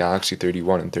saw Galaxy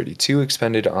 31 and 32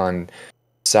 expended on,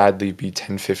 sadly,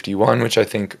 B1051, which I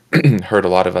think hurt a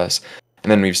lot of us.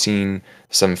 And then we've seen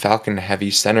some Falcon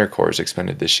Heavy center cores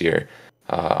expended this year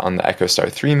on the EchoStar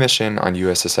 3 mission, on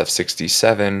USSF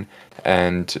 67,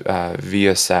 and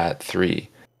Viasat 3.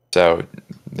 So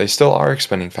they still are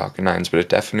expending Falcon 9s, but it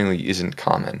definitely isn't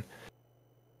common.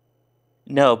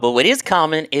 No, but what is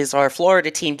common is our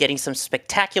Florida team getting some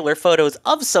spectacular photos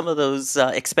of some of those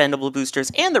expendable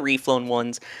boosters and the reflown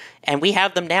ones, and we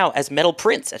have them now as metal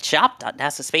prints at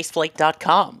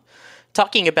shop.nasaspaceflight.com.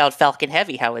 Talking about Falcon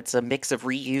Heavy, how it's a mix of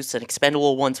reuse and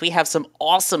expendable ones, we have some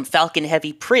awesome Falcon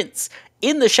Heavy prints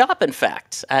in the shop, in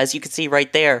fact, as you can see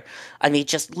right there. I mean,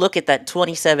 just look at that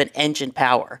 27 engine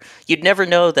power. You'd never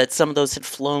know that some of those had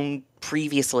flown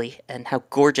previously and how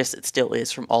gorgeous it still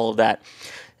is from all of that.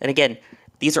 And again,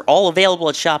 these are all available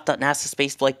at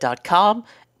shop.nasaspaceflight.com,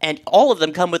 and all of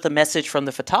them come with a message from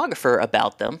the photographer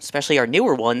about them, especially our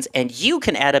newer ones, and you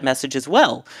can add a message as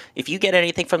well. If you get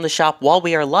anything from the shop while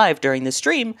we are live during the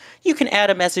stream, you can add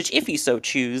a message if you so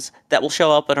choose that will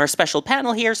show up on our special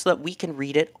panel here so that we can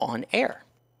read it on air.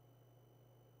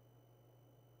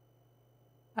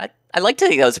 I like to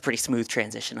think that was a pretty smooth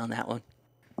transition on that one.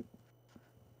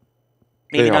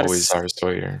 Maybe they always are,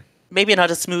 Sawyer. Maybe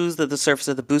not as smooth as the surface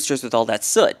of the boosters with all that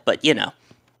soot, but you know.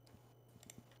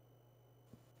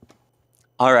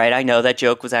 All right, I know that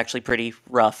joke was actually pretty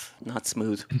rough, not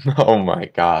smooth. Oh my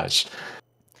gosh.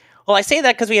 Well, I say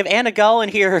that because we have Anna Gallin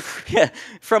here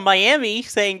from Miami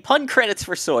saying pun credits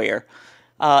for Sawyer,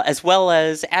 as well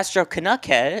as Astro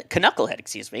Knucklehead,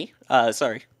 excuse me.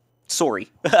 Sorry.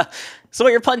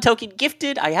 Sawyer pun token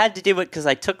gifted. I had to do it because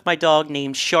I took my dog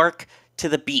named Shark to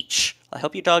the beach. I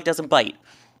hope your dog doesn't bite.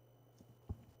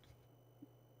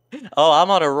 Oh, I'm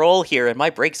on a roll here and my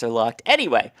brakes are locked.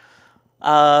 Anyway,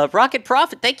 Rocket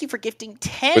Prophet, thank you for gifting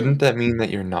 10. Wouldn't that mean that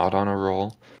you're not on a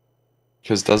roll?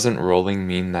 Because doesn't rolling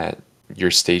mean that you're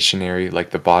stationary,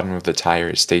 like the bottom of the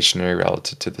tire is stationary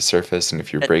relative to the surface, and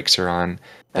if your brakes are on,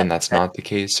 then that's not the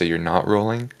case, so you're not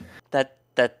rolling? That's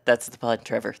the pun,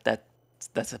 Trevor. That's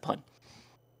the pun.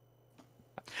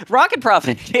 Rocket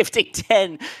Prophet gifting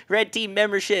 10 Red Team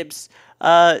memberships.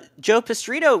 Joe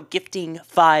Pastrito gifting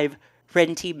 5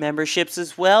 Red Team memberships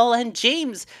as well, and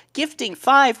James gifting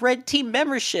 5 Red Team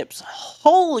memberships.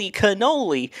 Holy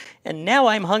cannoli! And now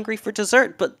I'm hungry for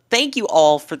dessert, but thank you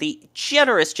all for the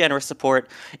generous support.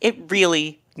 It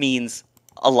really means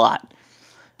a lot.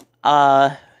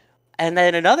 And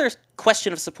then another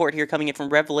question of support here coming in from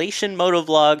Revelation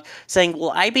Motovlog saying,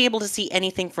 will I be able to see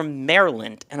anything from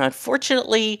Maryland? And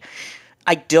unfortunately,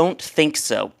 I don't think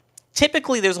so.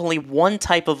 Typically, there's only one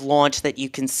type of launch that you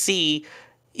can see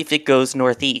if it goes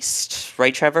northeast.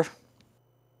 Right, Trevor?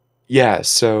 Yeah,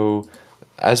 so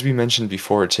as we mentioned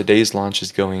before, today's launch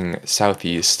is going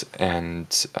southeast,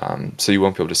 and so you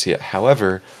won't be able to see it.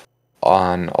 However,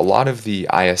 on a lot of the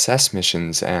ISS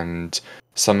missions and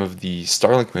some of the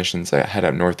Starlink missions that head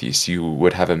up northeast, you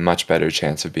would have a much better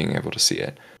chance of being able to see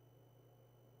it.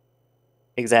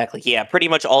 Exactly. Yeah, pretty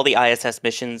much all the ISS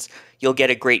missions, you'll get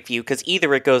a great view because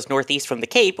either it goes northeast from the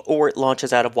Cape or it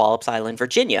launches out of Wallops Island,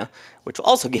 Virginia, which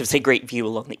also gives a great view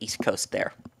along the east coast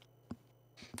there.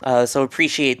 So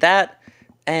appreciate that.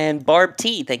 And Barb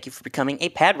T, thank you for becoming a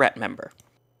PadRat member.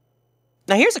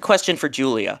 Now here's a question for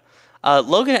Julia.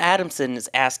 Logan Adamson is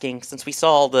asking, since we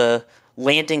saw all the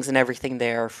landings and everything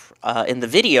there in the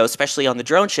video, especially on the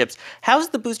drone ships, how is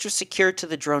the booster secured to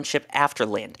the drone ship after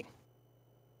landing?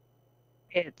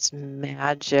 It's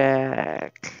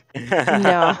magic.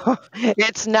 No,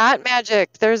 it's not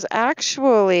magic. There's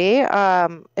actually,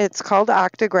 it's called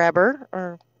Octograbber,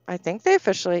 or I think they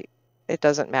officially, it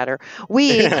doesn't matter.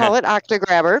 We call it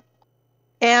Octograbber,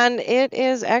 and it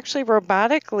is actually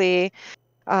robotically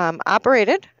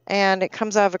operated, and it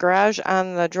comes out of a garage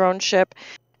on the drone ship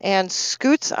and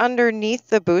scoots underneath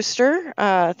the booster,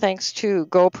 thanks to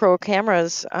GoPro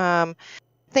cameras.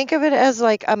 think of it as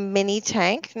like a mini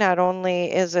tank. Not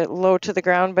only is it low to the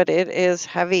ground, but it is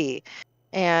heavy.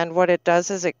 And what it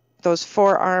does is those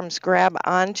four arms grab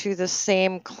onto the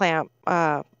same clamp,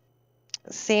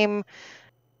 same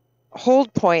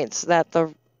hold points that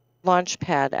the launch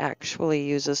pad actually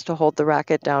uses to hold the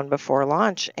rocket down before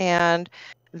launch. And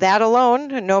that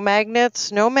alone, no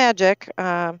magnets, no magic,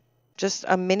 just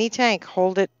a mini tank,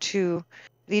 hold it to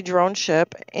the drone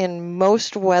ship in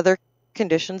most weather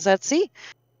conditions at sea.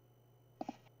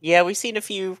 Yeah, we've seen a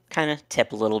few kind of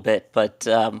tip a little bit, but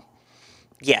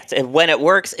yeah, when it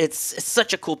works, it's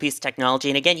such a cool piece of technology.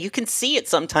 And again, you can see it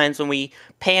sometimes when we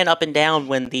pan up and down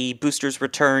when the boosters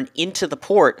return into the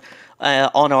port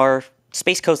on our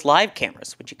Space Coast live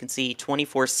cameras, which you can see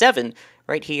 24/7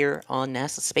 right here on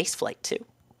NASA Spaceflight 2.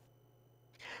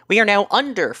 We are now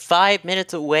under 5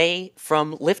 minutes away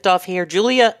from liftoff here.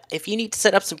 Julia, if you need to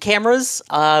set up some cameras,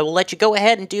 we'll let you go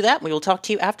ahead and do that, and we will talk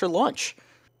to you after launch.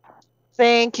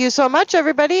 Thank you so much,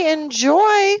 everybody.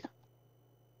 Enjoy.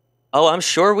 Oh, I'm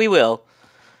sure we will.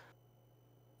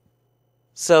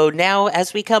 So now,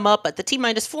 as we come up at the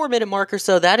T-minus 4 minute mark or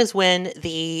so, that is when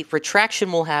the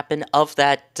retraction will happen of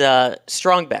that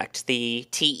strong backed, the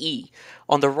TE,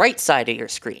 on the right side of your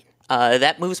screen.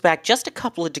 That moves back just a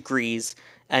couple of degrees,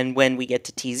 and when we get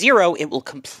to T0, it will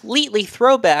completely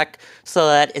throw back so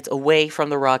that it's away from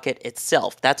the rocket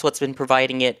itself. That's what's been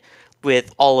providing it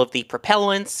with all of the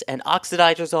propellants and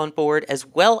oxidizers on board, as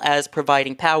well as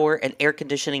providing power and air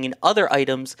conditioning and other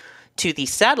items to the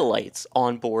satellites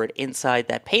on board inside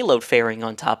that payload fairing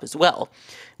on top as well,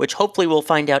 which hopefully we'll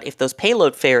find out if those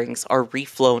payload fairings are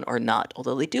reflown or not,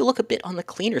 although they do look a bit on the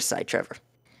cleaner side, Trevor.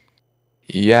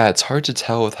 Yeah, it's hard to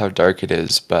tell with how dark it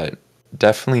is, but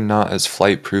definitely not as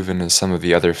flight proven as some of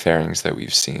the other fairings that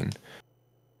we've seen.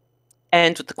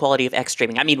 And with the quality of X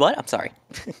streaming. I mean, what? I'm sorry.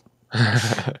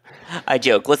 I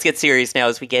joke. Let's get serious now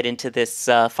as we get into this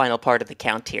final part of the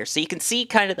count here. So you can see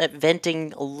kind of that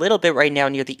venting a little bit right now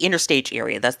near the interstage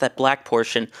area. That's that black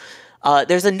portion.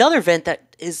 There's another vent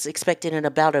that is expected in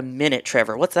about a minute,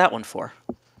 Trevor. What's that one for?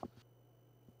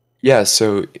 Yeah,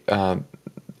 so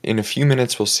in a few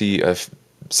minutes we'll see a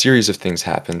series of things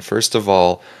happen. First of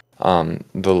all,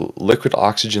 the liquid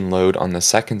oxygen load on the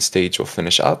second stage will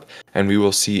finish up, and we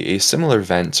will see a similar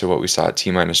vent to what we saw at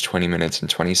T-minus 20 minutes and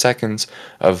 20 seconds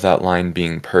of that line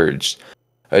being purged.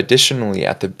 Additionally,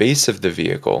 at the base of the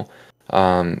vehicle,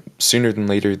 sooner than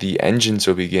later, the engines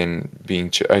will begin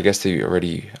being I guess they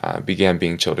already began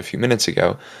being chilled a few minutes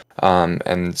ago,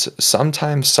 and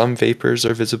sometimes some vapors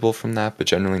are visible from that, but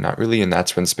generally not really, and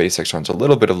that's when SpaceX runs a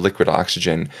little bit of liquid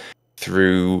oxygen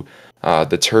through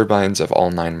the turbines of all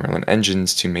 9 Merlin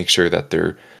engines to make sure that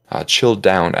they're chilled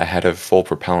down ahead of full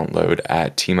propellant load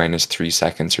at T-minus 3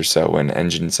 seconds or so when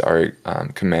engines are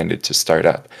commanded to start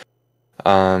up.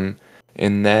 And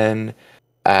then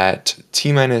at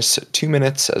T-minus 2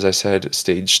 minutes, as I said,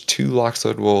 stage 2 LOX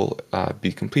load will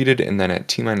be completed, and then at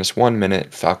T-minus 1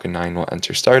 minute, Falcon 9 will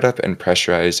enter startup and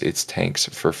pressurize its tanks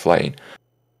for flight.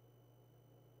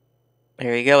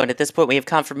 There you go, and at this point we have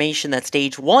confirmation that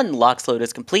Stage 1 LOX load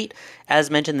is complete. As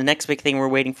mentioned, the next big thing we're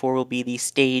waiting for will be the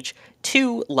Stage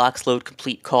 2 LOX load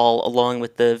complete call, along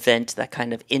with the vent that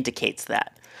kind of indicates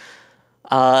that.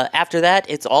 After that,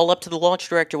 it's all up to the launch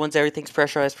director once everything's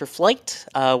pressurized for flight,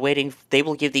 waiting. They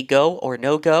will give the go or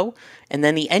no go, and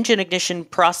then the engine ignition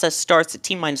process starts at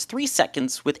T-minus 3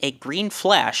 seconds with a green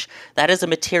flash. That is a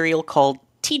material called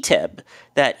TTEB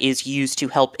that is used to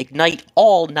help ignite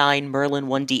all 9 Merlin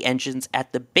 1D engines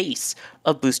at the base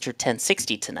of Booster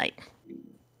 1060 tonight.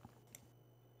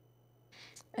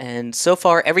 And so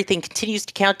far, everything continues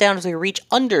to count down as we reach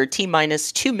under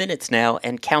T-minus 2 minutes now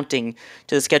and counting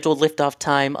to the scheduled liftoff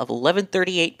time of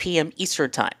 11:38 p.m. Eastern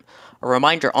Time. A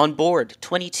reminder, on board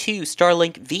 22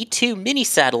 Starlink V2 mini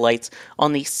satellites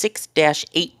on the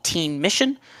 6-18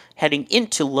 mission heading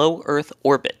into low Earth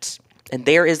orbit. And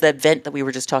there is that vent that we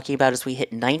were just talking about as we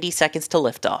hit 90 seconds to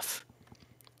liftoff.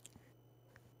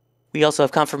 We also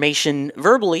have confirmation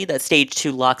verbally that Stage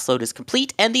 2 LOX load is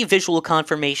complete, and the visual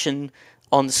confirmation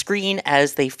on the screen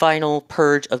as the final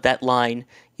purge of that line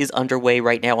is underway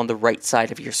right now on the right side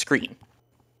of your screen.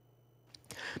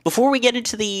 Before we get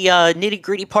into the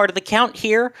nitty-gritty part of the count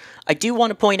here, I do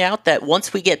want to point out that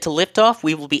once we get to liftoff,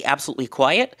 we will be absolutely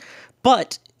quiet,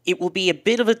 but it will be a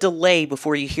bit of a delay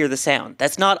before you hear the sound.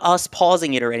 That's not us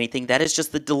pausing it or anything. That is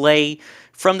just the delay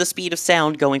from the speed of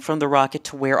sound going from the rocket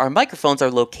to where our microphones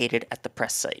are located at the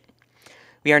press site.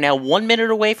 We are now 1 minute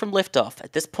away from liftoff.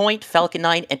 At this point, Falcon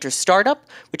 9 enters startup,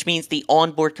 which means the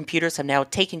onboard computers have now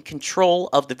taken control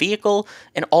of the vehicle,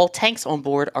 and all tanks on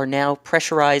board are now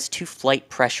pressurized to flight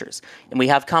pressures. And we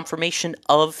have confirmation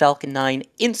of Falcon 9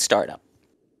 in startup.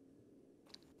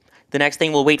 The next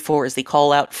thing we'll wait for is the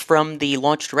call out from the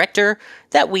launch director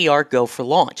that we are go for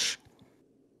launch.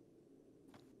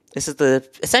 This is the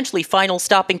essentially final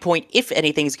stopping point if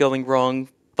anything's going wrong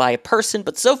by a person,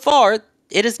 but so far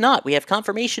it is not. We have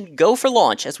confirmation go for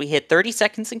launch as we hit 30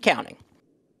 seconds and counting.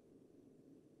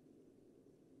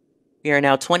 We are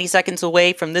now 20 seconds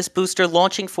away from this booster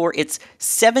launching for its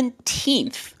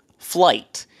 17th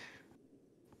flight.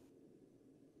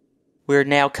 We're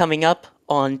now coming up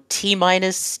on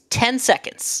T-minus 10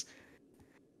 seconds.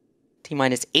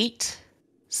 T-minus 8,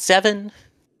 7,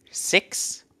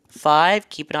 6, 5.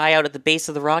 Keep an eye out at the base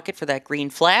of the rocket for that green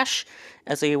flash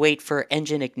as we wait for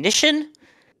engine ignition,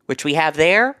 which we have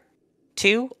there.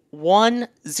 2, 1,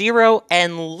 0,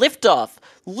 and liftoff.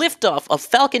 Liftoff of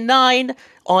Falcon 9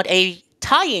 on a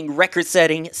tying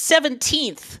record-setting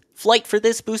 17th flight for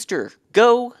this booster.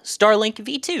 Go, Starlink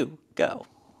V2, go.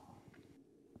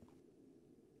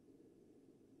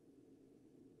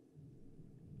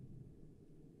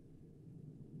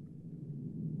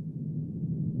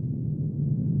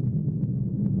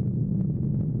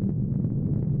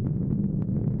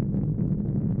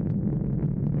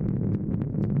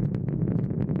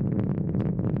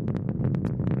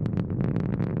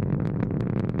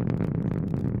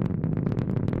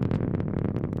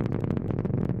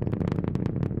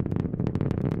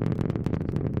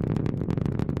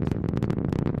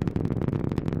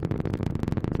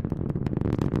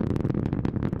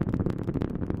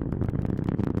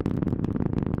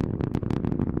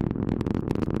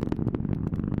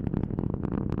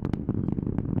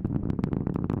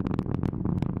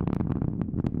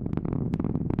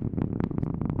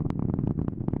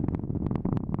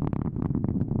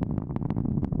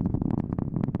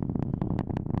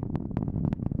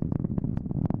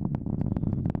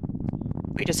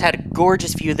 We just had a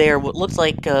gorgeous view there, what looks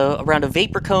like around a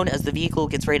vapor cone as the vehicle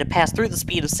gets ready to pass through the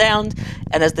speed of sound,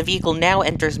 and as the vehicle now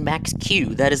enters max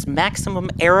Q, that is maximum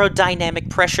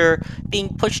aerodynamic pressure being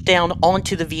pushed down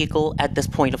onto the vehicle at this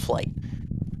point of flight.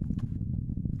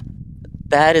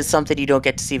 That is something you don't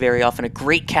get to see very often. A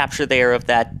great capture there of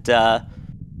that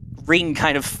ring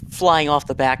kind of flying off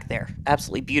the back there.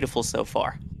 Absolutely beautiful so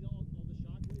far.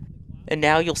 And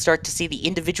now you'll start to see the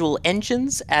individual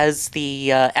engines as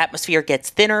the atmosphere gets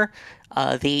thinner.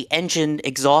 The engine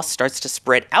exhaust starts to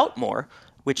spread out more,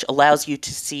 which allows you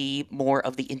to see more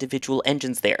of the individual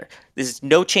engines there. There's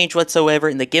no change whatsoever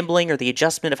in the gimbaling or the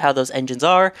adjustment of how those engines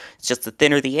are. It's just the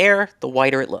thinner the air, the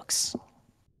whiter it looks.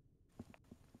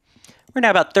 We're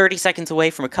now about 30 seconds away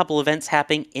from a couple events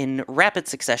happening in rapid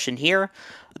succession here.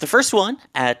 The first one,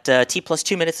 at T plus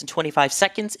 2 minutes and 25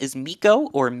 seconds, is MECO,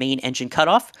 or main engine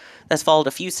cutoff. That's followed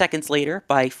a few seconds later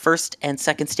by first and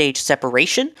second stage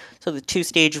separation. So the two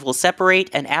stages will separate,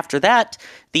 and after that,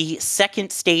 the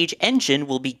second stage engine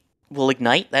will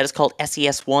ignite. That is called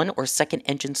SES1, or second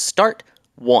engine start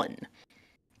 1,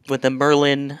 when the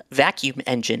Merlin vacuum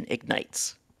engine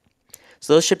ignites.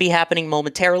 So those should be happening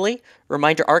momentarily.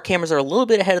 Reminder, our cameras are a little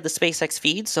bit ahead of the SpaceX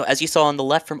feed. So as you saw on the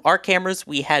left from our cameras,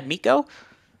 we had MECO.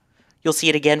 You'll see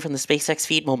it again from the SpaceX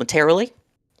feed momentarily.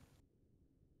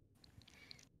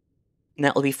 And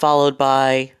that will be followed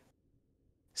by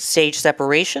stage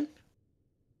separation.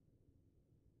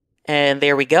 And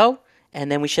there we go.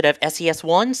 And then we should have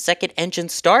SES1, second engine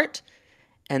start.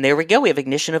 And there we go. We have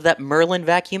ignition of that Merlin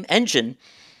vacuum engine.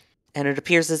 And it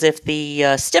appears as if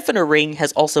the stiffener ring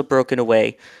has also broken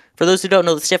away. For those who don't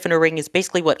know, the stiffener ring is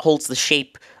basically what holds the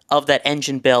shape of that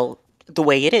engine bell the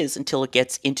way it is until it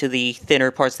gets into the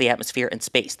thinner parts of the atmosphere and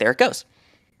space. There it goes.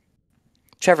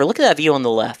 Trevor, look at that view on the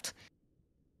left.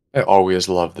 I always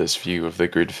love this view of the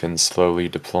grid fin slowly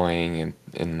deploying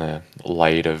in the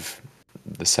light of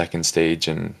the second stage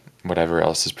and whatever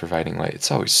else is providing light.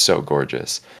 It's always so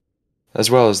gorgeous. As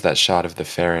well as that shot of the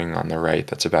fairing on the right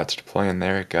that's about to deploy, and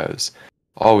there it goes.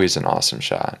 Always an awesome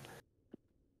shot.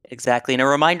 Exactly, and a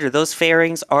reminder, those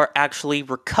fairings are actually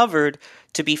recovered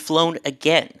to be flown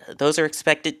again. Those are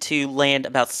expected to land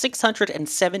about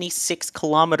 676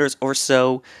 kilometers or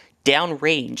so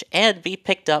downrange and be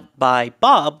picked up by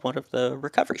Bob, one of the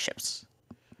recovery ships.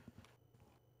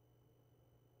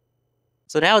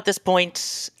 So now at this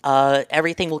point,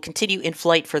 everything will continue in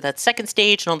flight for that second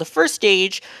stage. And on the first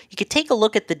stage, you can take a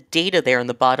look at the data there in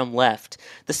the bottom left.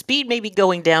 The speed may be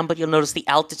going down, but you'll notice the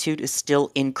altitude is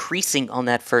still increasing on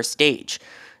that first stage.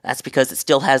 That's because it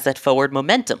still has that forward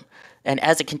momentum. And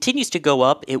as it continues to go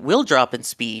up, it will drop in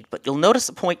speed, but you'll notice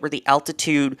a point where the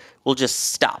altitude will just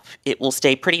stop. It will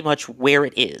stay pretty much where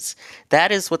it is.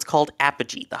 That is what's called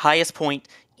apogee, the highest point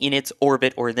in its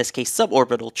orbit, or in this case,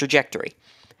 suborbital trajectory.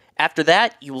 After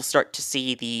that, you will start to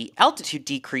see the altitude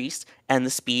decrease and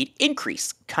the speed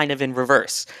increase, kind of in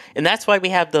reverse. And that's why we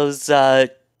have those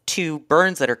two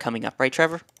burns that are coming up, right,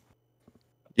 Trevor?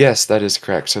 Yes, that is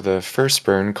correct. So the first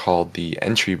burn, called the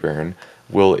entry burn,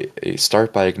 will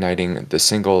start by igniting the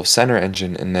single center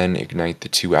engine and then ignite the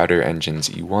two outer engines,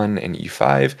 E1 and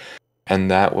E5,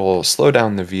 and that will slow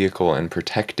down the vehicle and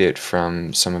protect it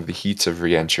from some of the heats of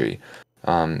reentry.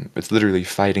 It's literally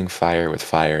fighting fire with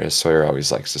fire, as Sawyer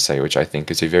always likes to say, which I think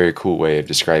is a very cool way of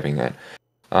describing it.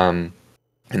 And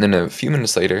then a few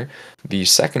minutes later, the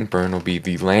second burn will be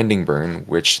the landing burn,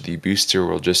 which the booster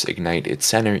will just ignite its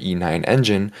center E9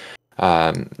 engine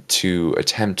to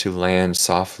attempt to land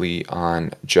softly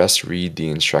on just read the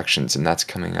instructions, and that's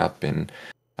coming up in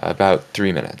about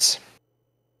 3 minutes.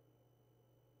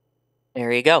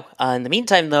 There you go. In the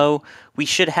meantime, though, we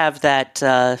should have that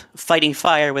fighting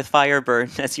fire with fire burn,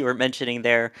 as you were mentioning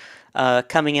there,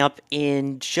 coming up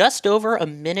in just over a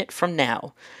minute from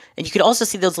now. And you could also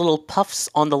see those little puffs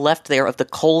on the left there of the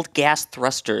cold gas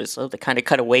thrusters. So they kind of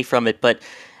cut away from it. But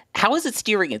how is it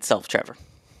steering itself, Trevor?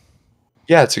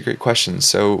 Yeah, it's a great question.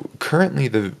 So currently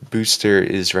the booster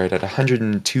is right at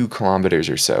 102 kilometers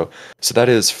or so. So that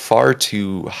is far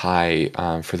too high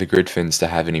for the grid fins to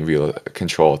have any real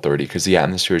control authority because the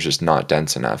atmosphere is just not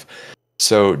dense enough.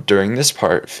 So during this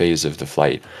phase of the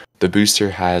flight, the booster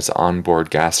has onboard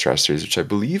gas thrusters, which I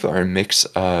believe are a mix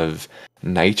of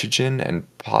nitrogen and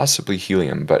possibly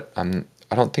helium, but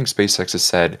I don't think SpaceX has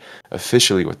said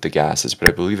officially what the gas is, but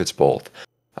I believe it's both.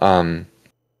 And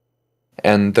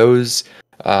those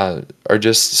are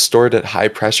just stored at high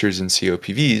pressures in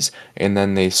COPVs, and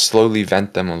then they slowly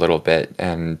vent them a little bit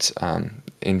and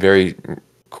in very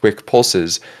quick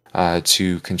pulses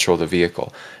to control the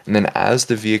vehicle. And then as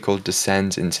the vehicle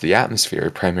descends into the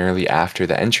atmosphere, primarily after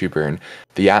the entry burn,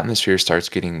 the atmosphere starts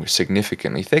getting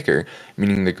significantly thicker,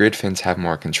 meaning the grid fins have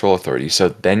more control authority. So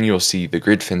then you'll see the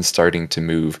grid fins starting to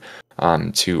move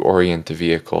to orient the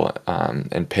vehicle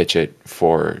and pitch it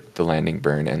for the landing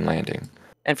burn and landing.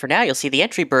 And for now, you'll see the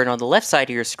entry burn on the left side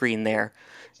of your screen there.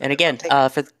 And again,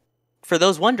 for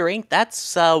those wondering,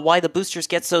 that's why the boosters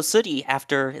get so sooty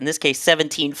after, in this case,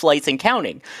 17 flights and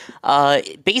counting.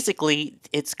 Basically,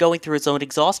 it's going through its own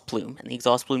exhaust plume, and the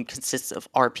exhaust plume consists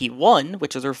of RP1,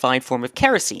 which is a refined form of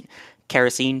kerosene.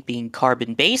 Kerosene being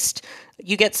carbon-based,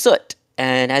 you get soot.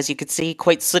 And as you can see,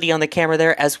 quite sooty on the camera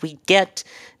there, as we get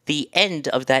the end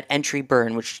of that entry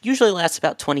burn, which usually lasts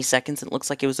about 20 seconds, and it looks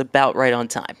like it was about right on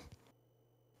time.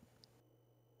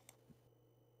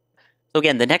 So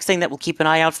again, the next thing that we'll keep an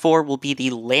eye out for will be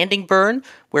the landing burn,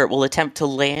 where it will attempt to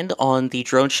land on the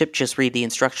drone ship, just read the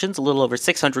instructions, a little over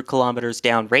 600 kilometers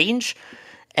downrange.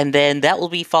 And then that will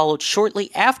be followed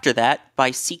shortly after that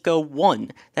by SECO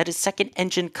 1. That is second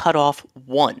engine cutoff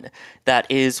 1. That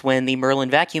is when the Merlin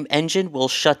vacuum engine will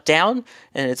shut down,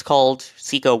 and it's called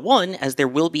SECO 1 as there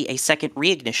will be a second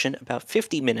reignition about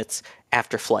 50 minutes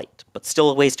after flight. But still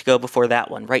a ways to go before that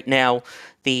one. Right now,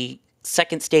 the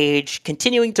second stage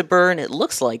continuing to burn, it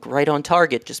looks like right on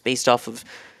target, just based off of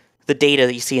the data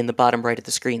that you see in the bottom right of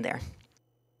the screen there.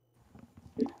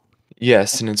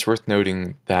 Yes, and it's worth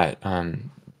noting that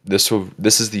this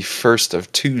is the first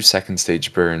of 2 second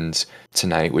stage burns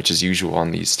tonight, which is usual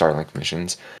on these Starlink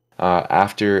missions.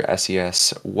 After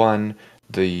SES-1,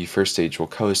 the first stage will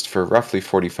coast for roughly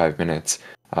 45 minutes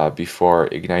before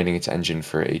igniting its engine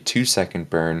for a 2-second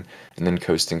burn and then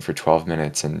coasting for 12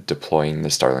 minutes and deploying the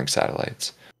Starlink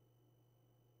satellites.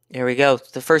 There we go.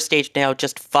 The first stage now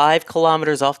just 5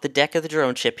 kilometers off the deck of the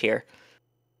drone ship here.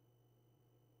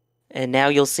 And now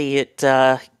you'll see it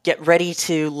get ready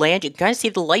to land. You can kind of see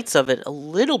the lights of it a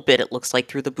little bit, it looks like,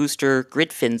 through the booster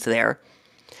grid fins there.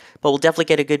 But we'll definitely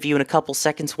get a good view in a couple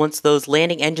seconds once those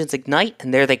landing engines ignite,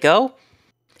 and there they go.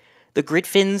 The grid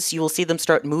fins, you will see them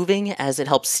start moving as it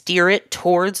helps steer it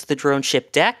towards the drone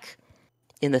ship deck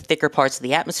in the thicker parts of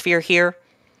the atmosphere here.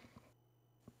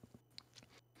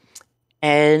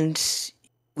 And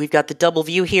we've got the double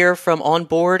view here from on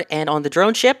board and on the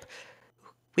drone ship.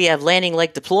 We have landing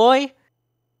leg deploy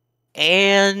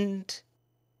and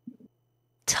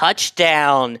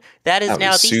touchdown. That is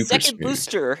now the second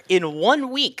booster in 1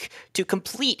 week to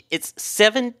complete its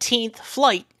 17th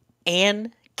flight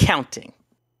and counting.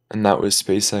 And that was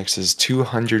SpaceX's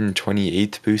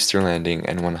 228th booster landing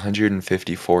and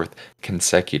 154th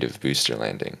consecutive booster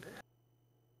landing.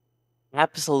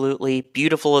 Absolutely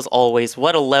beautiful as always.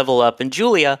 What a level up. And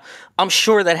Julia, I'm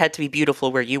sure that had to be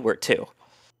beautiful where you were too.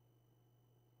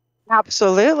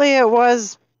 Absolutely, it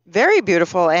was very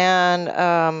beautiful.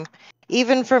 And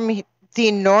even from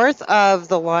the north of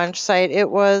the launch site, it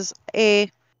was a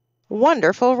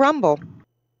wonderful rumble.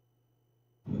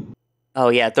 Oh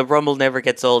yeah, the rumble never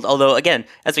gets old. Although again,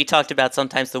 as we talked about,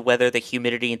 sometimes the weather, the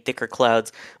humidity, and thicker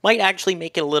clouds might actually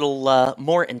make it a little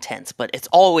more intense. But it's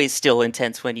always still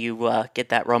intense when you get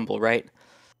that rumble, right?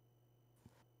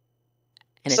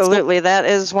 And it's still, Absolutely. That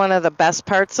is one of the best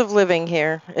parts of living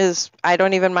here is I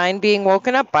don't even mind being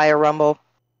woken up by a rumble.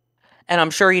 and I'm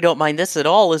sure you don't mind this at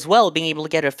all as well, being able to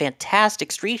get a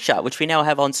fantastic street shot, which we now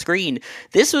have on screen.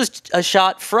 This was a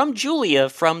shot from Julia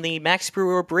from the Max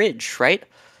Brewer Bridge, right?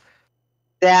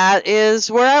 That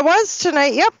is where I was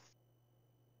tonight. Yep.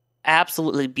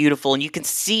 Absolutely beautiful. And you can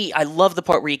see, I love the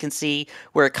part where you can see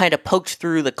where it kind of poked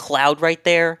through the cloud right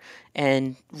there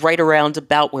and right around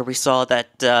about where we saw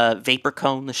that vapor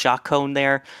cone, the shock cone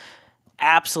there.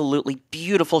 Absolutely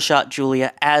beautiful shot,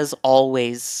 Julia, as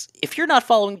always. If you're not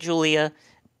following Julia,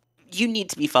 you need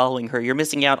to be following her. You're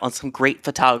missing out on some great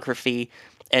photography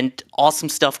and awesome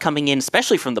stuff coming in,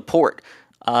 especially from the port.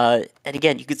 And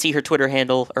again, you can see her Twitter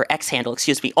handle, or X handle,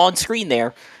 excuse me, on screen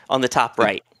there on the top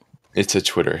right. It's a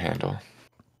Twitter handle.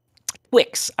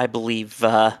 Wix, I believe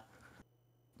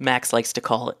Max likes to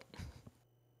call it.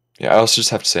 Yeah, I also just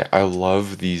have to say, I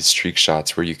love these streak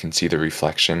shots where you can see the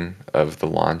reflection of the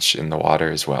launch in the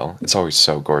water as well. It's always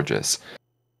so gorgeous.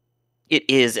 It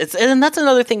is. And that's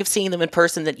another thing of seeing them in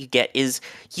person that you get is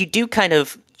you do kind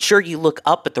of, sure, you look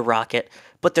up at the rocket,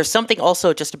 but there's something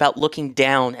also just about looking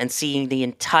down and seeing the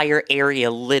entire area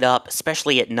lit up,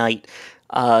 especially at night,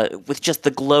 with just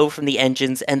the glow from the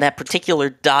engines and that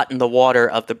particular dot in the water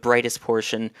of the brightest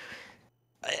portion.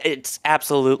 It's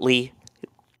absolutely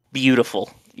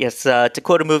beautiful. Yes, to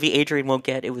quote a movie Adrian won't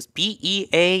get, it was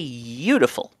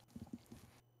beautiful.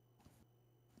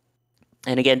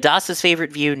 And again, Das's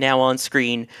favorite view now on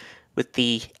screen with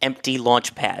the empty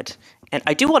launch pad. And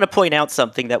I do want to point out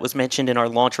something that was mentioned in our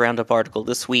launch roundup article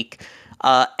this week.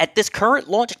 At this current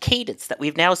launch cadence that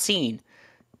we've now seen,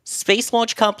 Space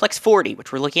Launch Complex 40,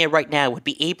 which we're looking at right now, would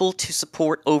be able to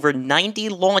support over 90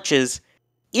 launches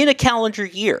in a calendar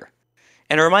year.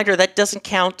 And a reminder, that doesn't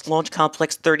count Launch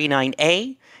Complex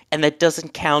 39A, and that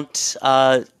doesn't count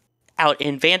out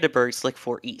in Vandenberg Slick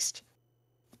 4 East.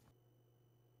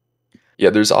 Yeah,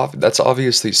 that's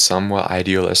obviously somewhat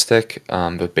idealistic,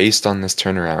 but based on this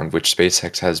turnaround, which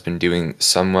SpaceX has been doing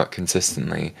somewhat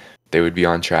consistently, they would be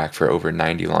on track for over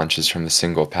 90 launches from the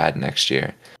single pad next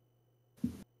year.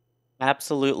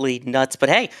 Absolutely nuts. But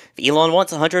hey, if Elon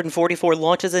wants 144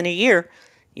 launches in a year,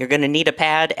 you're going to need a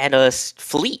pad and a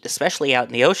fleet, especially out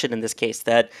in the ocean in this case,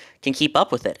 that can keep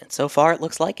up with it. And so far, it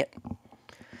looks like it.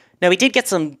 Now, we did get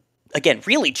some, again,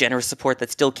 really generous support that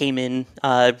still came in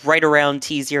right around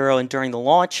T0 and during the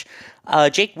launch.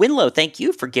 Jake Winlow, thank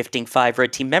you for gifting 5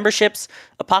 Red Team memberships.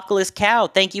 Apocalypse Cow,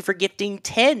 thank you for gifting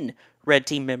 10 Red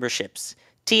Team memberships.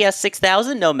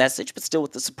 TS6000, no message, but still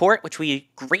with the support, which we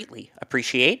greatly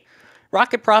appreciate.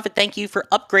 Rocket Prophet, thank you for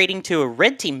upgrading to a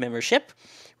Red Team membership.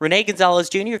 Renee Gonzalez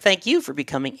Jr., thank you for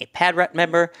becoming a PadRat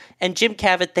member. And Jim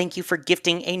Cavett, thank you for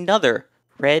gifting another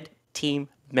Red Team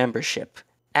membership.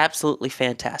 Absolutely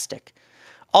fantastic.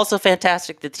 Also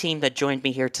fantastic, the team that joined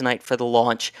me here tonight for the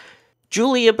launch.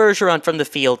 Julia Bergeron from the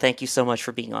field, thank you so much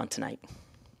for being on tonight.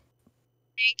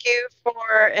 Thank you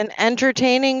for an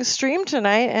entertaining stream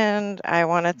tonight. And I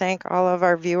want to thank all of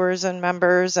our viewers and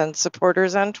members and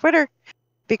supporters on Twitter.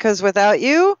 Because without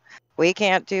you, we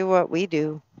can't do what we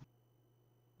do.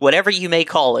 Whatever you may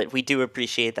call it, we do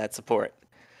appreciate that support.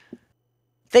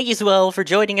 Thank you as well for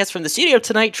joining us from the studio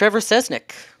tonight, Trevor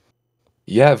Sesnick.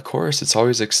 Yeah, of course. It's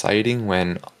always exciting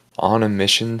when on a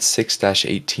mission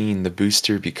 6-18, the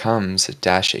booster becomes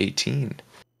 -18.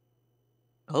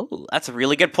 Oh, that's a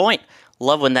really good point.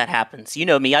 Love when that happens. You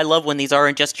know me, I love when these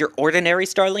aren't just your ordinary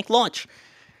Starlink launch.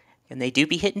 And they do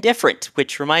be hitting different,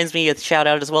 which reminds me of a shout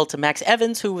out as well to Max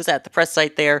Evans, who was at the press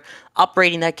site there,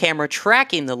 operating that camera,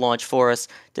 tracking the launch for us,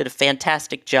 did a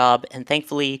fantastic job, and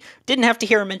thankfully didn't have to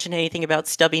hear him mention anything about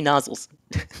stubby nozzles.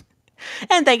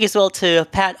 And thank you as well to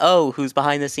Pat O, who's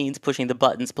behind the scenes pushing the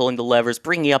buttons, pulling the levers,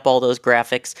 bringing up all those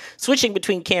graphics, switching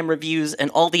between camera views,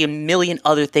 and all the million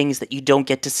other things that you don't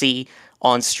get to see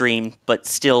on stream, but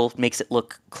still makes it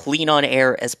look clean on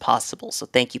air as possible. So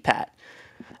thank you, Pat.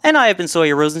 And I have been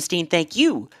Sawyer Rosenstein. Thank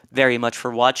you very much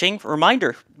for watching.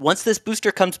 Reminder, once this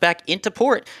booster comes back into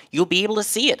port, you'll be able to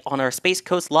see it on our Space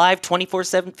Coast Live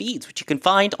 24/7 feeds, which you can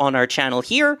find on our channel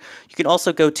here. You can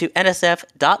also go to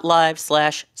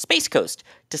nsf.live/spacecoast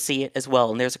to see it as well.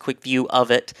 And there's a quick view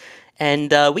of it.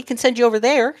 And we can send you over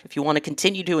there if you want to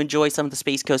continue to enjoy some of the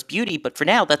Space Coast beauty. But for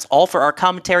now, that's all for our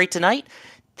commentary tonight.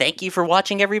 Thank you for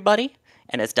watching, everybody.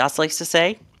 And as Das likes to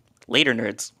say, later,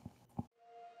 nerds.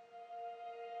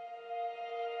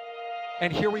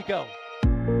 And here we go.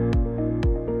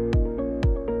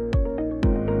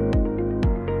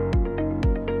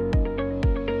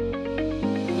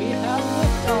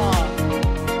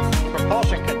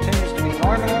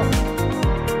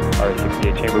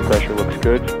 SPA chamber pressure looks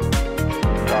good.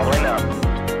 Doubling up.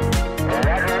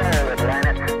 Roger, with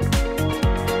planet.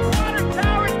 Water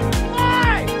powered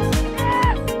fly!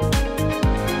 Yes!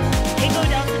 Tango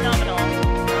down to nominal.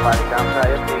 Flight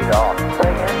downside FTE off. Say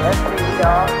again, FTE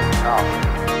off.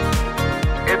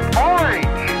 It's orange!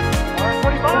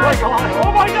 Oh my god!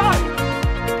 Oh my god!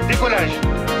 Décollage.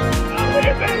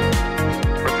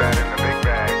 Put that in the big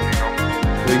bag, Jingle.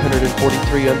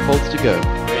 343 unfolds to go.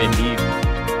 Indeed.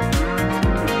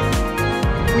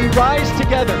 We rise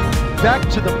together, back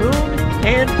to the moon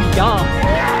and beyond.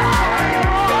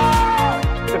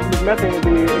 If the methane would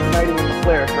be igniting in the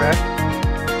flare, correct?